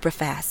super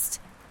fast.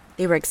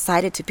 They were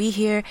excited to be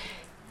here.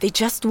 They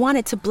just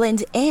wanted to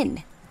blend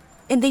in.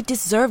 And they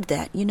deserved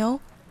that,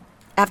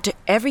 After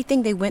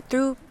everything they went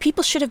through,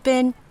 people should have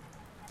been,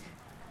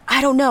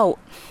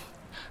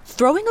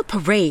 throwing a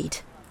parade.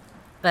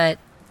 But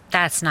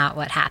that's not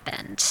what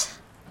happened.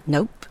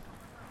 Nope.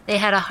 They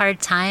had a hard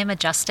time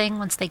adjusting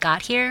once they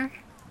got here?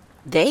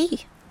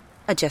 They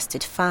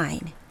adjusted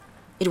fine.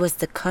 It was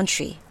the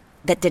country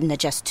that didn't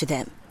adjust to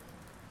them.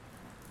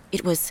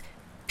 It was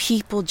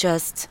people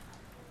just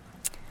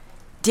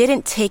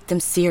didn't take them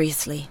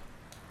seriously.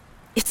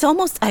 It's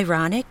almost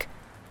ironic.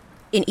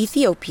 In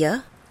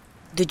Ethiopia,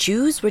 the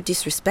Jews were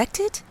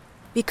disrespected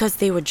because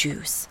they were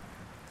Jews.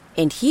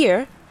 And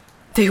here,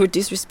 they were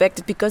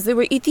disrespected because they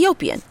were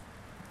Ethiopian.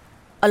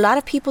 A lot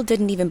of people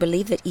didn't even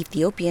believe that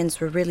Ethiopians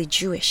were really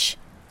Jewish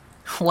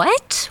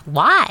What?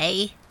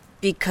 Why?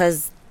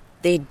 because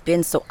they'd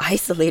been so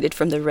isolated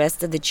from the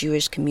rest of the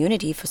Jewish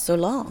community for so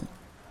long.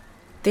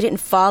 They didn't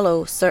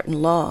follow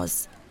certain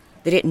laws.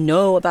 They didn't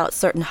know about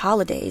certain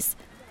holidays.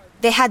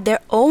 They had their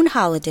own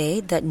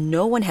holiday that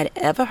no one had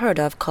ever heard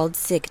of called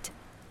Sigd.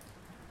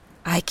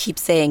 I keep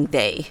saying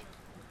they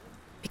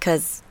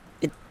because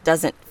it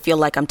doesn't feel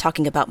like I'm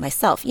talking about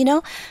myself, you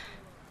know?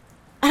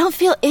 I don't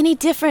feel any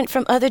different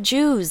from other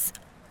Jews.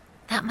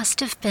 That must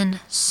have been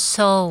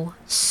so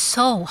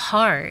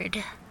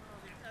hard.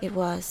 It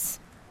was.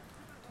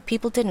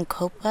 People didn't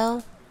cope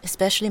well,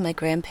 especially my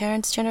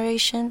grandparents'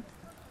 generation.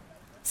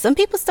 Some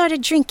people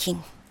started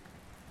drinking.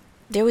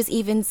 There was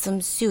even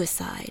some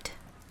suicide.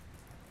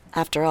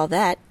 After all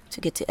that,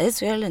 to get to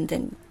Israel and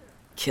then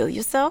kill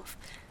yourself?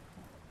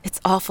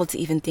 It's awful to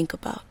even think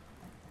about.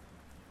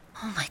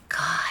 Oh my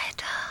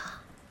God.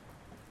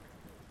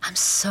 I'm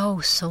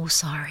so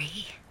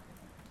sorry.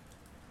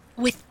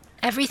 With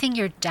everything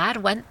your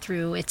dad went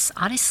through, it's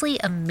honestly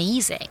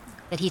amazing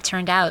that he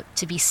turned out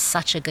to be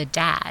such a good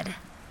dad.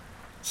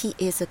 He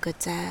is a good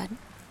dad.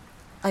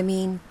 I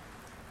mean,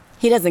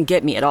 he doesn't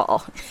get me at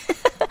all.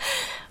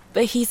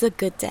 But he's a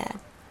good dad.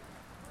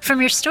 From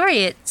your story,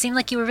 it seemed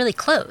like you were really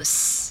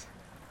close.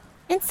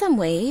 In some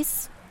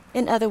ways.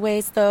 In other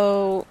ways,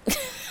 though,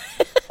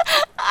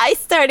 I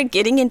started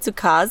getting into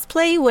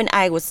cosplay when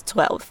I was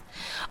 12.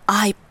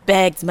 I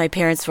begged my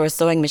parents for a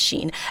sewing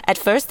machine. At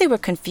first, they were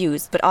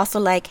confused, but also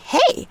like,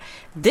 hey,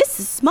 this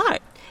is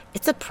smart.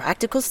 It's a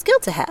practical skill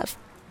to have.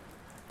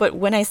 But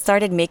when I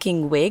started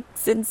making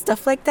wigs and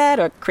stuff like that,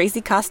 or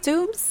crazy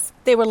costumes,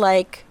 they were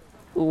like,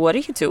 what are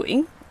you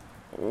doing?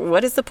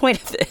 What is the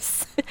point of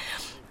this?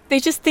 They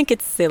just think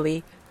it's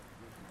silly.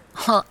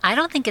 Well, I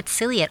don't think it's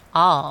silly at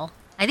all.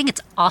 I think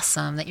it's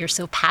awesome that you're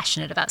so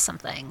passionate about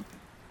something.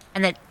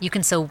 And that you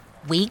can sew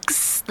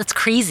wigs? That's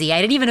crazy.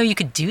 I didn't even know you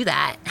could do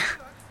that.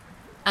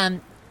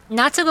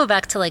 Not to go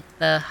back to like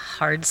the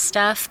hard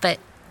stuff, but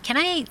can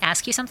I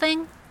ask you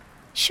something?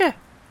 Sure.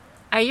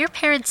 Are your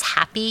parents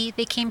happy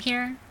they came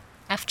here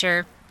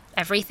after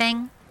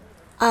everything?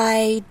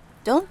 I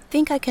don't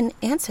think I can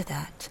answer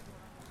that.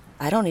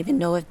 I don't even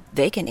know if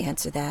they can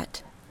answer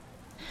that.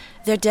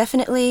 They're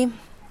definitely,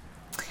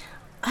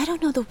 I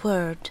don't know the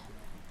word,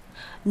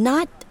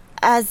 not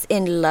as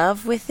in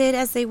love with it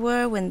as they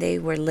were when they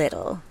were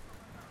little.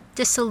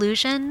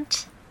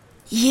 Disillusioned?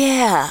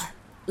 Yeah,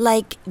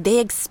 like they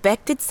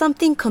expected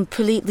something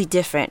completely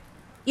different.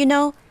 You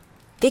know,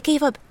 they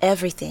gave up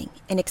everything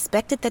and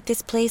expected that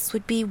this place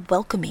would be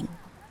welcoming.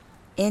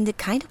 And it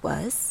kind of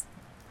was,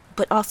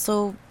 but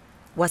also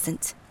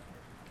wasn't.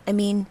 I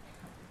mean,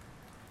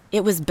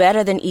 it was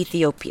better than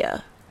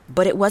Ethiopia,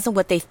 but it wasn't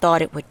what they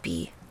thought it would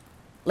be.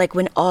 Like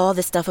when all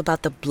the stuff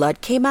about the blood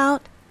came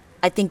out,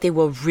 I think they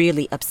were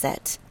really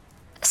upset.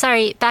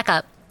 Sorry, back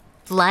up.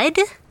 Blood?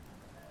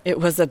 It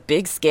was a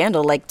big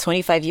scandal like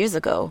 25 years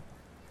ago.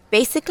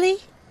 Basically,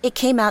 it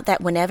came out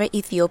that whenever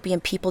Ethiopian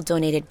people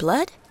donated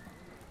blood,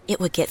 it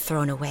would get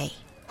thrown away.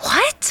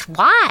 What?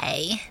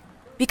 Why?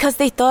 Because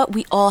they thought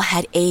we all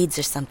had AIDS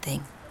or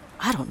something.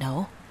 I don't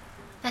know.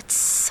 That's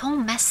so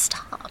messed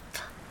up.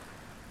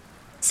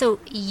 So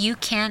you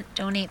can't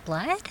donate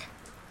blood?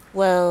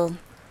 Well,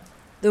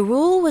 the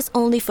rule was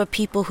only for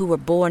people who were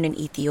born in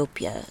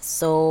Ethiopia,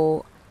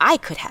 so I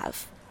could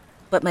have.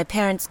 But my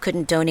parents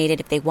couldn't donate it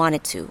if they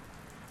wanted to,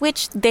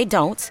 which they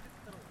don't,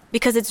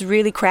 because it's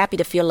really crappy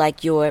to feel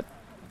like you're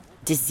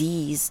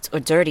diseased or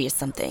dirty or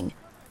something.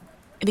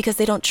 Because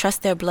they don't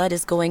trust their blood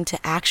is going to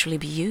actually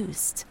be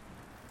used.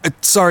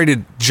 Sorry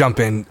to jump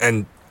in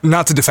and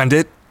not to defend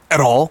it at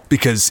all,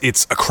 because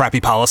it's a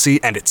crappy policy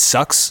and it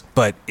sucks,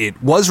 but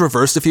it was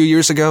reversed a few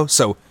years ago,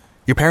 so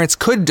your parents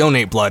could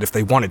donate blood if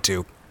they wanted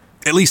to,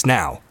 at least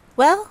now.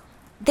 Well,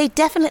 they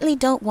definitely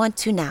don't want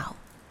to now.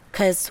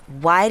 'Cause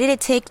why did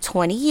it take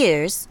 20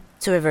 years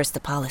to reverse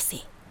the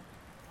policy?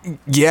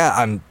 Yeah,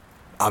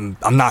 I'm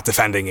not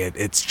defending it.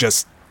 It's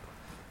just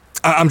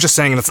I'm just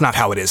saying that's not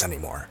how it is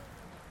anymore.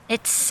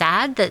 It's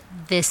sad that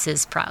this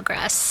is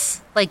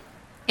progress. Like,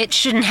 it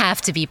shouldn't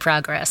have to be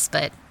progress,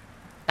 but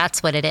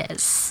that's what it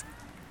is.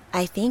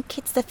 I think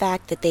it's the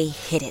fact that they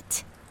hid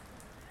it.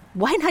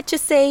 Why not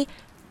just say,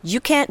 you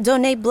can't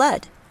donate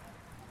blood?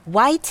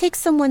 Why take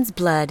someone's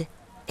blood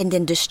and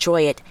then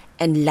destroy it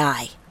and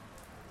lie?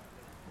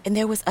 And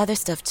there was other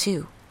stuff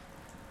too.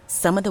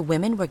 Some of the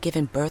women were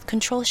given birth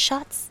control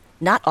shots.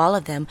 Not all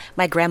of them.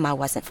 My grandma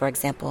wasn't, for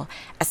example,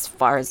 as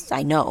far as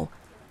I know.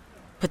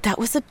 But that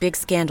was a big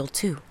scandal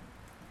too.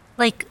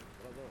 Like,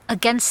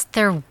 against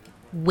their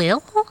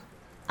will?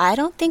 I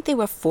don't think they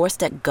were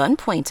forced at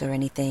gunpoint or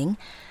anything.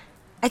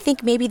 I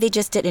think maybe they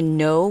just didn't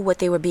know what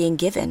they were being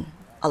given.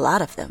 A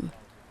lot of them.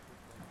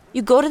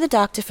 You go to the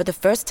doctor for the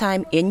first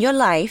time in your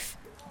life,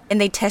 and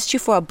they test you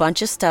for a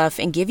bunch of stuff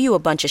and give you a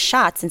bunch of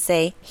shots and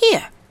say,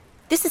 here,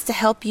 this is to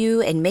help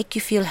you and make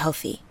you feel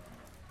healthy.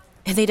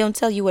 And they don't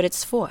tell you what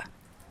it's for.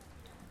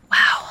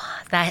 Wow,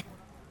 that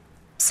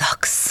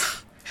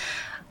sucks.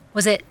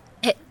 Was it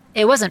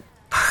wasn't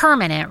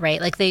permanent,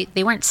 right? Like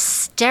they weren't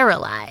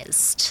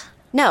sterilized.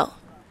 No,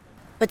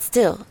 but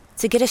still,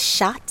 to get a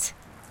shot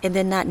and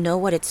then not know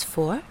what it's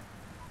for,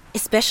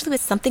 especially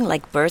with something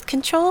like birth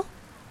control.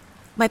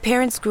 My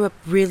parents grew up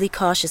really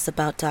cautious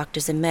about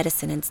doctors and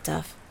medicine and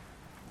stuff.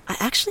 I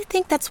actually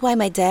think that's why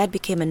my dad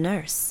became a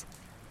nurse.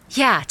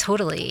 Yeah,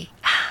 totally.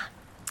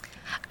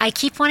 I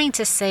keep wanting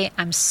to say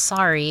I'm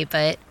sorry,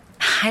 but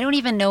I don't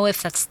even know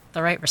if that's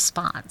the right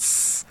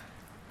response.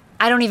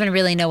 I don't even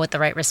really know what the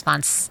right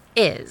response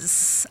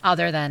is,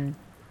 other than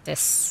this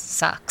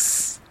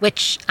sucks,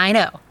 which I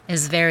know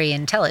is very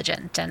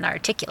intelligent and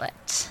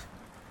articulate.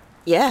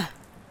 Yeah,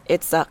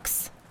 it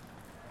sucks.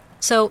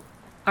 So,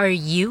 are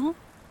you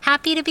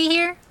happy to be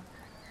here?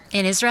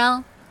 In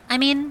Israel, I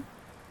mean?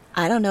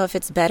 I don't know if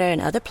it's better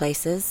in other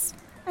places.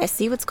 I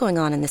see what's going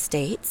on in the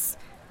States.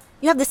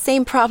 You have the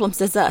same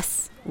problems as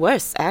us.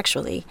 Worse,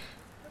 actually.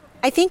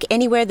 I think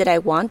anywhere that I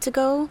want to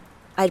go,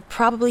 I'd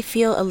probably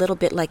feel a little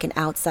bit like an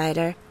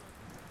outsider,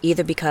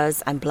 either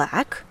because I'm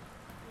black,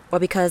 or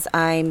because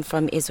I'm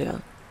from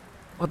Israel,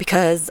 or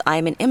because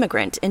I'm an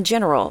immigrant in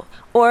general,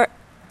 or,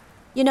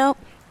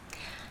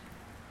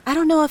 I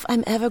don't know if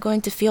I'm ever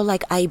going to feel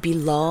like I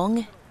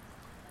belong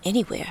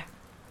anywhere.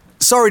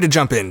 Sorry to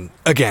jump in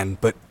again,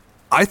 but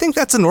I think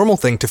that's a normal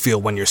thing to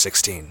feel when you're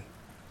 16.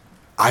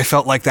 I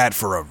felt like that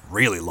for a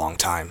really long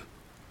time.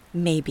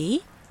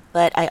 Maybe,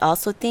 but I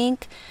also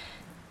think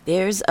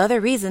there's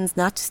other reasons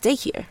not to stay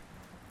here.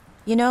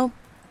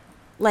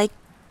 Like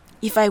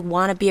if I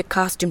want to be a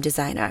costume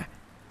designer,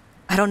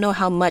 I don't know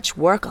how much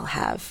work I'll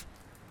have.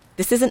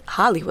 This isn't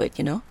Hollywood,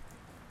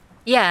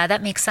 Yeah,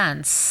 that makes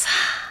sense.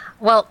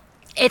 Well,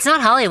 it's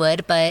not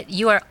Hollywood, but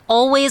you are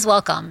always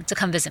welcome to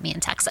come visit me in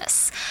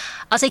Texas.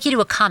 I'll take you to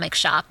a comic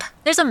shop.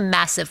 There's a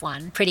massive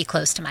one pretty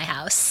close to my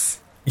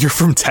house. You're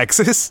from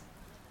Texas?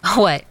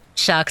 What,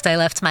 shocked I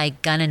left my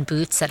gun and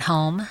boots at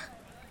home?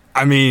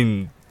 I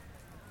mean,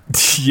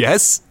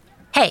 yes?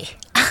 Hey,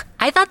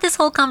 I thought this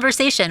whole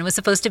conversation was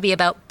supposed to be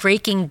about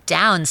breaking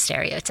down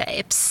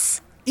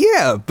stereotypes.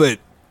 Yeah, but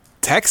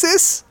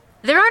Texas?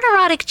 There aren't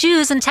erotic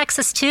Jews in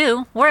Texas,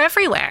 too. We're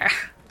everywhere.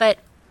 But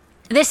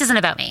this isn't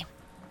about me.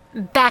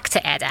 Back to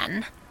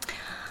Eden.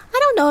 I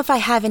don't know if I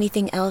have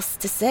anything else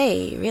to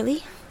say,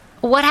 really.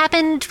 What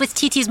happened with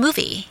TT's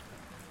movie?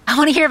 I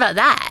want to hear about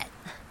that.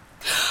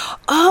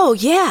 Oh,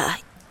 yeah.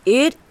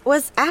 It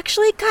was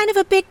actually kind of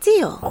a big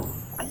deal.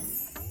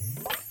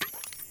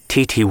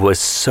 TT was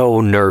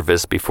so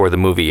nervous before the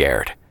movie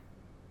aired.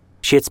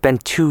 She had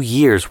spent 2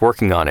 years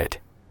working on it,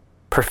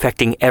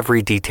 perfecting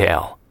every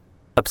detail,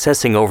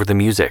 obsessing over the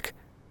music,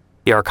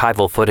 the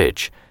archival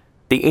footage,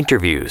 the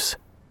interviews.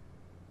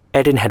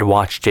 Eden had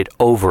watched it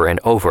over and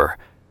over,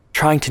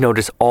 trying to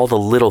notice all the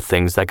little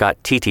things that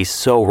got TT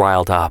so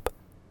riled up.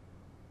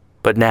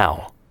 But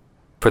now,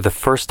 for the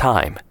first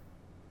time,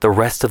 the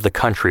rest of the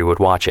country would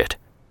watch it.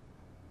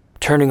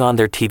 Turning on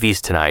their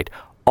TVs tonight,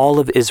 all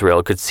of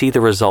Israel could see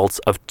the results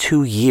of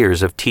 2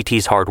 years of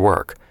TT's hard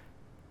work,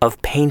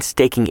 of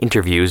painstaking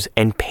interviews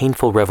and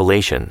painful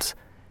revelations,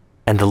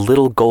 and the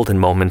little golden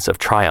moments of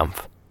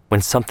triumph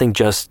when something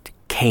just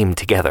came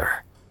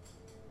together.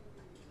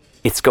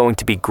 "It's going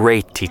to be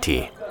great,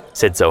 TT,"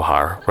 said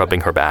Zohar,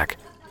 rubbing her back.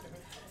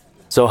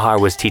 Zohar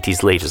was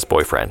TT's latest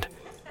boyfriend.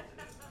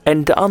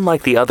 And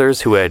unlike the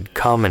others who had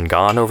come and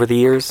gone over the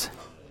years,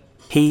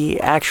 he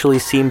actually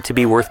seemed to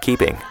be worth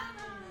keeping.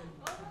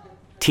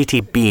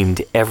 TT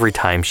beamed every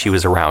time she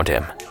was around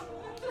him.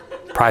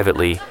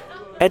 Privately,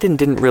 Eden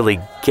didn't really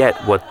get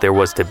what there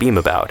was to beam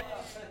about.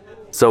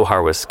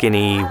 Zohar was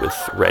skinny,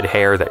 with red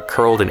hair that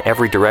curled in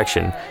every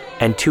direction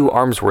and 2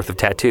 arms worth of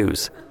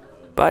tattoos.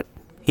 But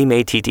he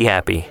made TT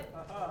happy.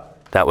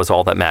 That was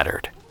all that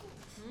mattered.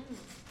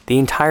 The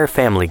entire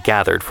family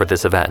gathered for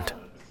this event.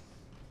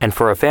 And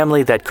for a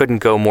family that couldn't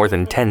go more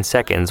than 10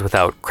 seconds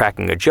without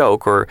cracking a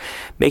joke or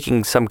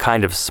making some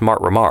kind of smart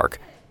remark,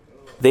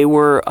 they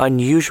were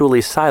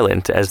unusually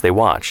silent as they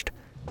watched.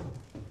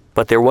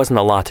 But there wasn't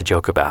a lot to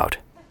joke about.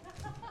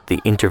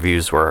 The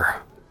interviews were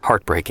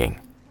heartbreaking,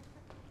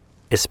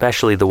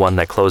 especially the one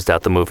that closed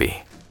out the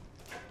movie.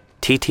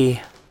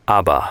 TT,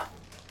 Abba,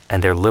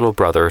 and their little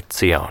brother,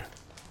 Zion.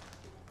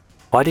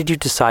 "Why did you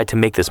decide to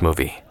make this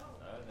movie?"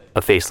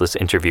 a faceless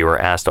interviewer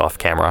asked off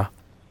camera.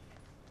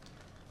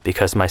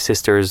 "Because my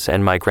sisters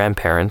and my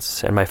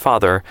grandparents and my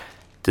father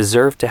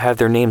deserve to have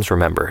their names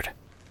remembered,"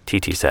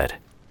 TT said.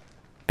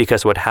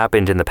 "Because what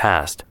happened in the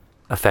past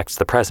affects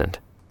the present,"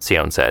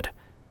 Zion said.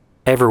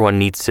 "Everyone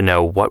needs to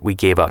know what we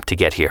gave up to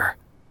get here.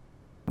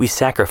 We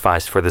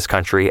sacrificed for this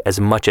country as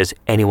much as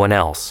anyone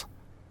else."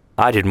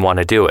 "I didn't want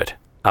to do it,"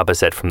 Abba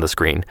said from the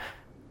screen.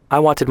 "I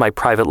wanted my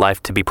private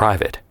life to be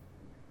private.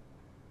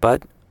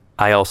 But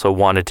I also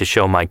wanted to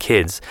show my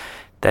kids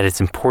that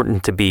it's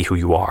important to be who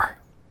you are,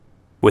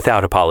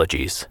 without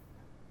apologies,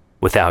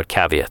 without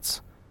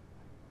caveats.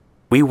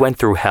 We went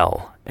through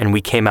hell and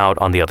we came out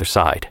on the other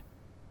side.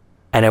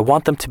 And I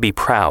want them to be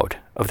proud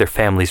of their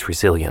family's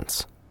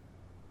resilience."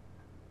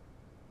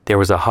 There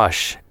was a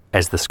hush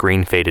as the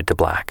screen faded to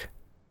black.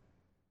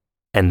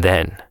 And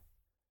then,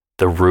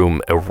 the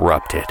room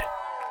erupted.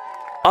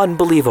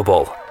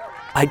 Unbelievable.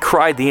 I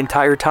cried the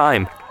entire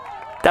time.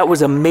 That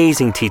was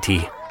amazing,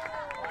 Titi.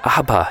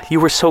 Abba, you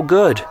were so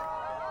good.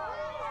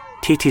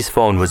 Titi's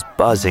phone was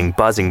buzzing.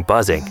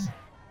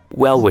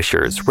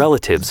 Well-wishers,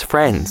 relatives,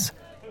 friends.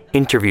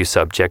 Interview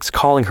subjects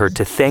calling her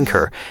to thank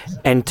her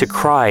and to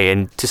cry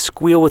and to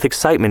squeal with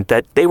excitement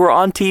that they were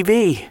on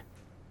TV.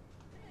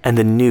 And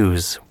the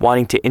news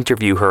wanting to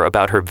interview her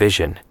about her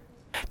vision,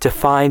 to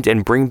find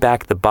and bring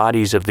back the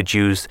bodies of the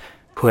Jews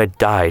who had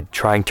died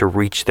trying to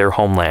reach their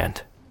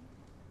homeland.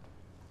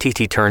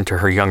 Titi turned to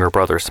her younger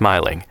brother,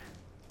 smiling.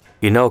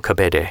 You know,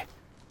 Kabede,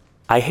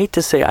 I hate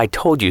to say I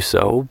told you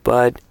so,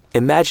 but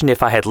imagine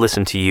if I had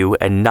listened to you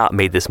and not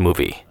made this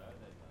movie.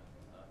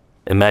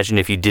 Imagine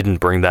if you didn't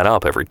bring that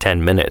up every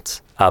 10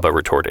 minutes, Abba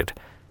retorted.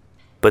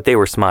 But they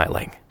were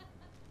smiling.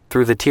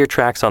 Through the tear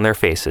tracks on their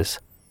faces,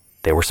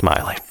 they were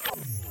smiling.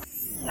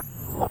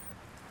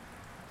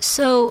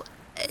 So,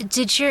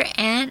 did your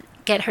aunt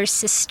get her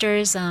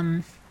sister's,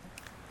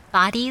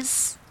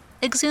 bodies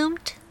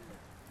exhumed?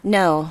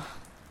 No,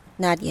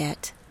 not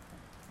yet.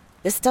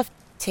 This stuff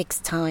takes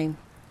time.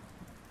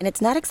 And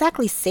it's not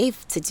exactly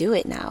safe to do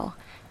it now.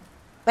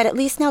 But at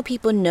least now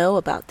people know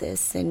about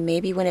this, and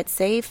maybe when it's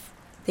safe,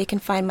 they can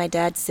find my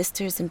dad's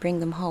sisters and bring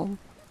them home.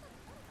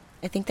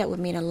 I think that would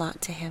mean a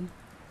lot to him,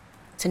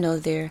 to know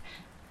they're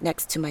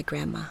next to my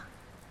grandma.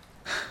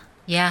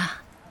 Yeah,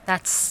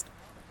 that's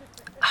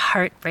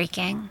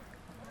heartbreaking.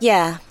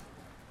 Yeah,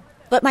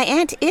 but my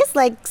aunt is,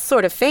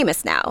 sort of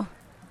famous now.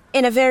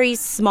 In a very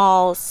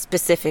small,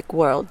 specific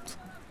world.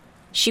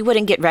 She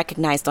wouldn't get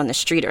recognized on the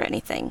street or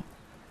anything.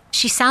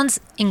 She sounds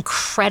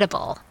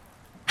incredible.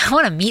 I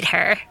want to meet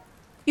her.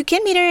 You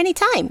can meet her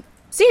anytime.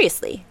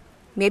 Seriously.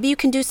 Maybe you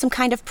can do some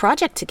kind of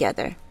project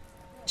together.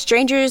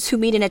 Strangers who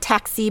meet in a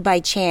taxi by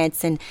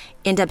chance and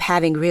end up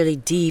having really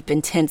deep,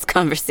 intense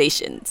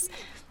conversations.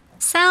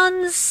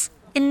 Sounds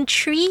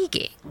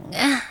intriguing.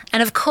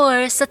 And of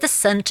course, at the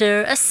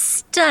center, a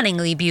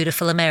stunningly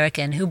beautiful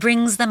American who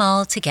brings them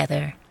all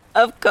together.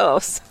 Of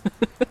course.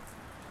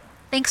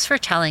 Thanks for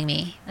telling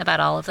me about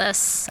all of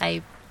this.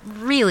 I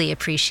really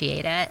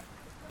appreciate it.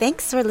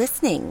 Thanks for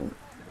listening.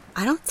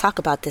 I don't talk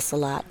about this a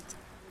lot.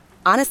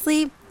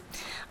 Honestly,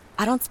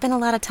 I don't spend a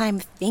lot of time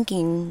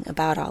thinking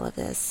about all of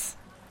this.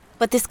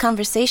 But this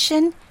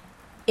conversation,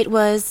 it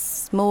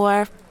was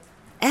more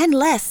and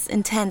less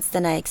intense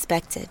than I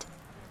expected.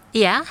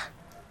 Yeah?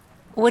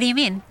 What do you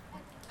mean?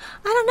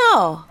 I don't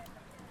know.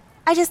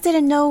 I just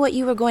didn't know what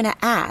you were going to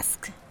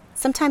ask.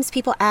 Sometimes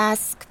people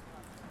ask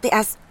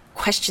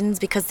questions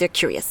because they're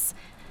curious.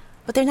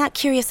 But they're not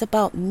curious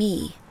about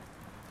me,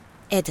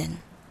 Eden.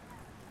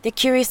 They're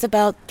curious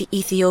about the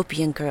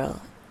Ethiopian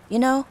girl. You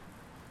know?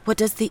 What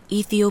does the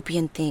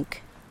Ethiopian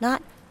think?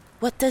 Not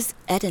what does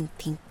Eden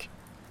think?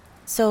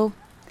 So,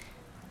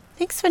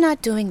 thanks for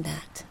not doing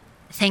that.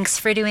 Thanks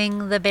for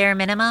doing the bare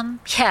minimum?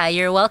 Yeah,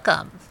 you're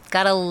welcome.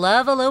 Gotta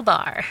love a low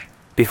bar.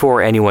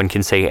 Before anyone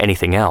can say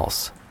anything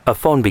else, a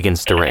phone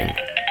begins to ring.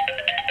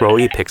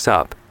 Roy picks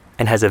up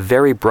and has a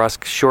very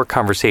brusque, short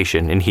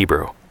conversation in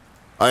Hebrew.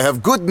 I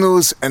have good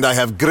news and I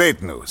have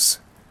great news.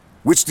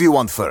 Which do you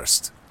want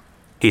first?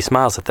 He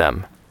smiles at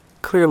them,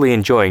 clearly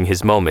enjoying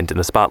his moment in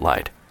the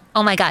spotlight.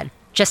 Oh my god,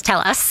 just tell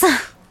us.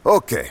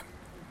 Okay.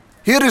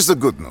 Here is the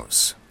good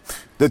news.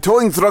 The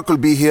towing truck will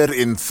be here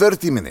in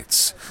 30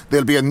 minutes.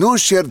 There'll be a new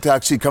shared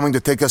taxi coming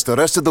to take us the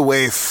rest of the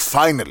way,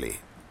 finally.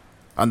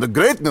 And the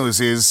great news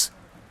is,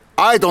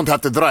 I don't have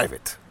to drive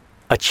it.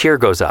 A cheer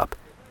goes up.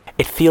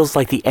 It feels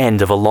like the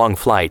end of a long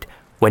flight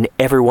when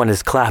everyone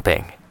is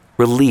clapping,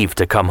 relieved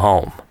to come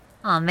home.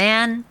 Aw,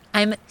 man.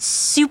 I'm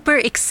super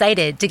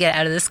excited to get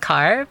out of this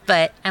car,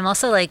 but I'm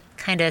also,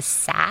 kind of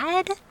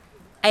sad.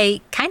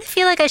 I kind of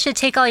feel like I should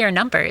take all your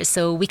numbers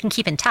so we can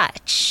keep in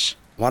touch.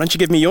 Why don't you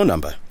give me your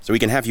number so we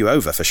can have you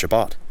over for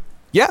Shabbat?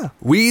 Yeah,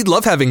 we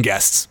love having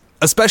guests,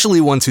 especially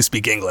ones who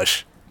speak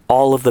English.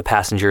 All of the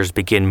passengers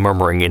begin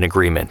murmuring in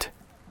agreement.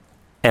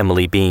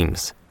 Emily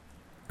beams,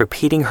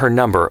 repeating her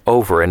number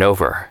over and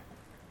over.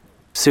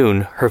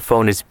 Soon, her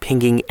phone is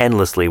pinging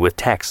endlessly with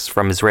texts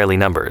from Israeli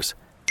numbers.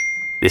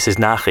 This is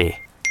Nachi.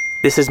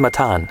 This is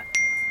Matan.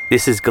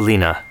 This is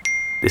Galina.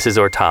 This is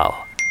Ortal.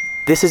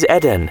 This is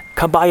Eden.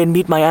 Come by and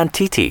meet my Aunt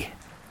Titi.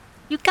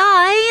 You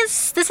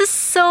guys, this is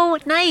so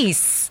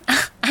nice.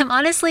 I'm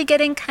honestly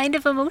getting kind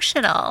of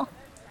emotional.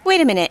 Wait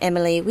a minute,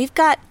 Emily. We've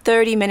got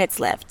 30 minutes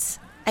left.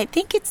 I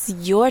think it's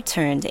your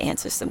turn to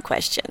answer some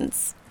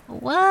questions.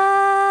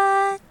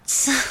 What?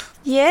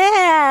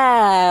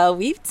 Yeah,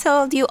 we've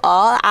told you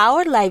all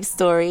our life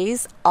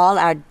stories, all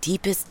our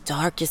deepest,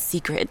 darkest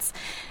secrets.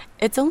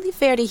 It's only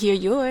fair to hear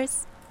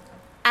yours.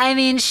 I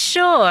mean,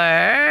 sure,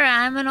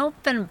 I'm an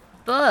open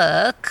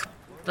book,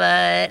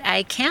 but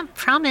I can't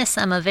promise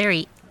I'm a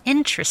very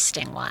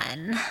interesting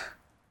one.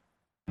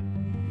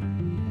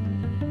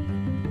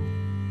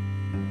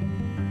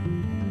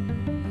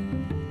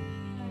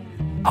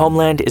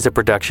 Homeland is a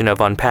production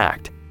of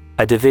Unpacked,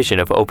 a division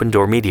of Open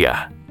Door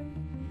Media.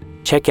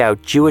 Check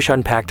out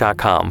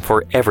JewishUnpacked.com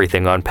for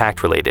everything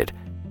Unpacked related,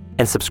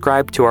 and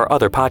subscribe to our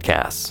other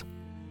podcasts.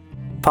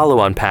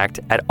 Follow Unpacked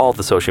at all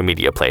the social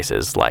media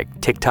places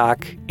like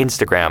TikTok,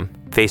 Instagram,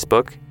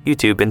 Facebook,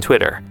 YouTube, and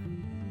Twitter.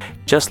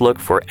 Just look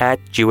for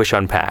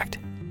 @JewishUnpacked.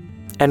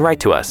 And write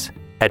to us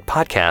at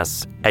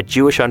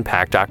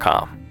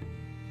podcasts@jewishunpacked.com.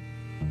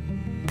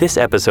 This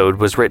episode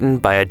was written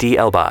by Adi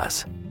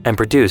Elbaz and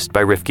produced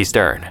by Rifki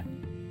Stern.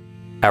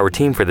 Our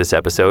team for this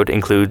episode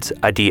includes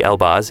Adi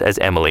Elbaz as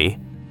Emily,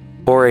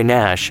 Ore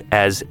Nash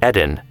as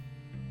Eden,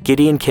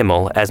 Gideon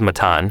Kimmel as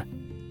Matan,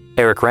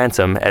 Eric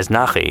Ransom as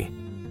Nachi,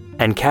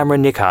 and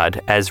Cameron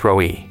Nikhad as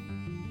Roi.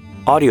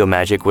 Audio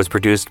Magic was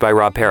produced by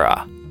Rob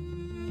Pera.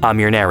 I'm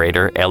your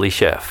narrator, Ellie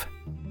Schiff.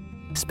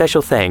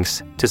 Special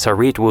thanks to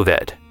Sarit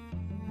Wuved.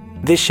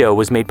 This show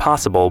was made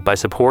possible by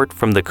support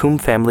from the Coombe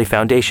Family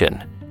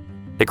Foundation,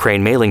 the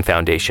Crane Mailing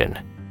Foundation,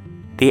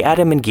 the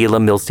Adam and Gila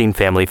Milstein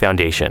Family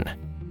Foundation,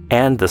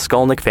 and the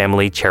Skolnick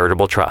Family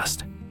Charitable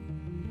Trust.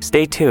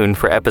 Stay tuned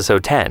for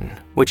episode 10,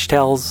 which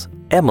tells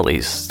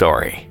Emily's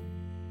story.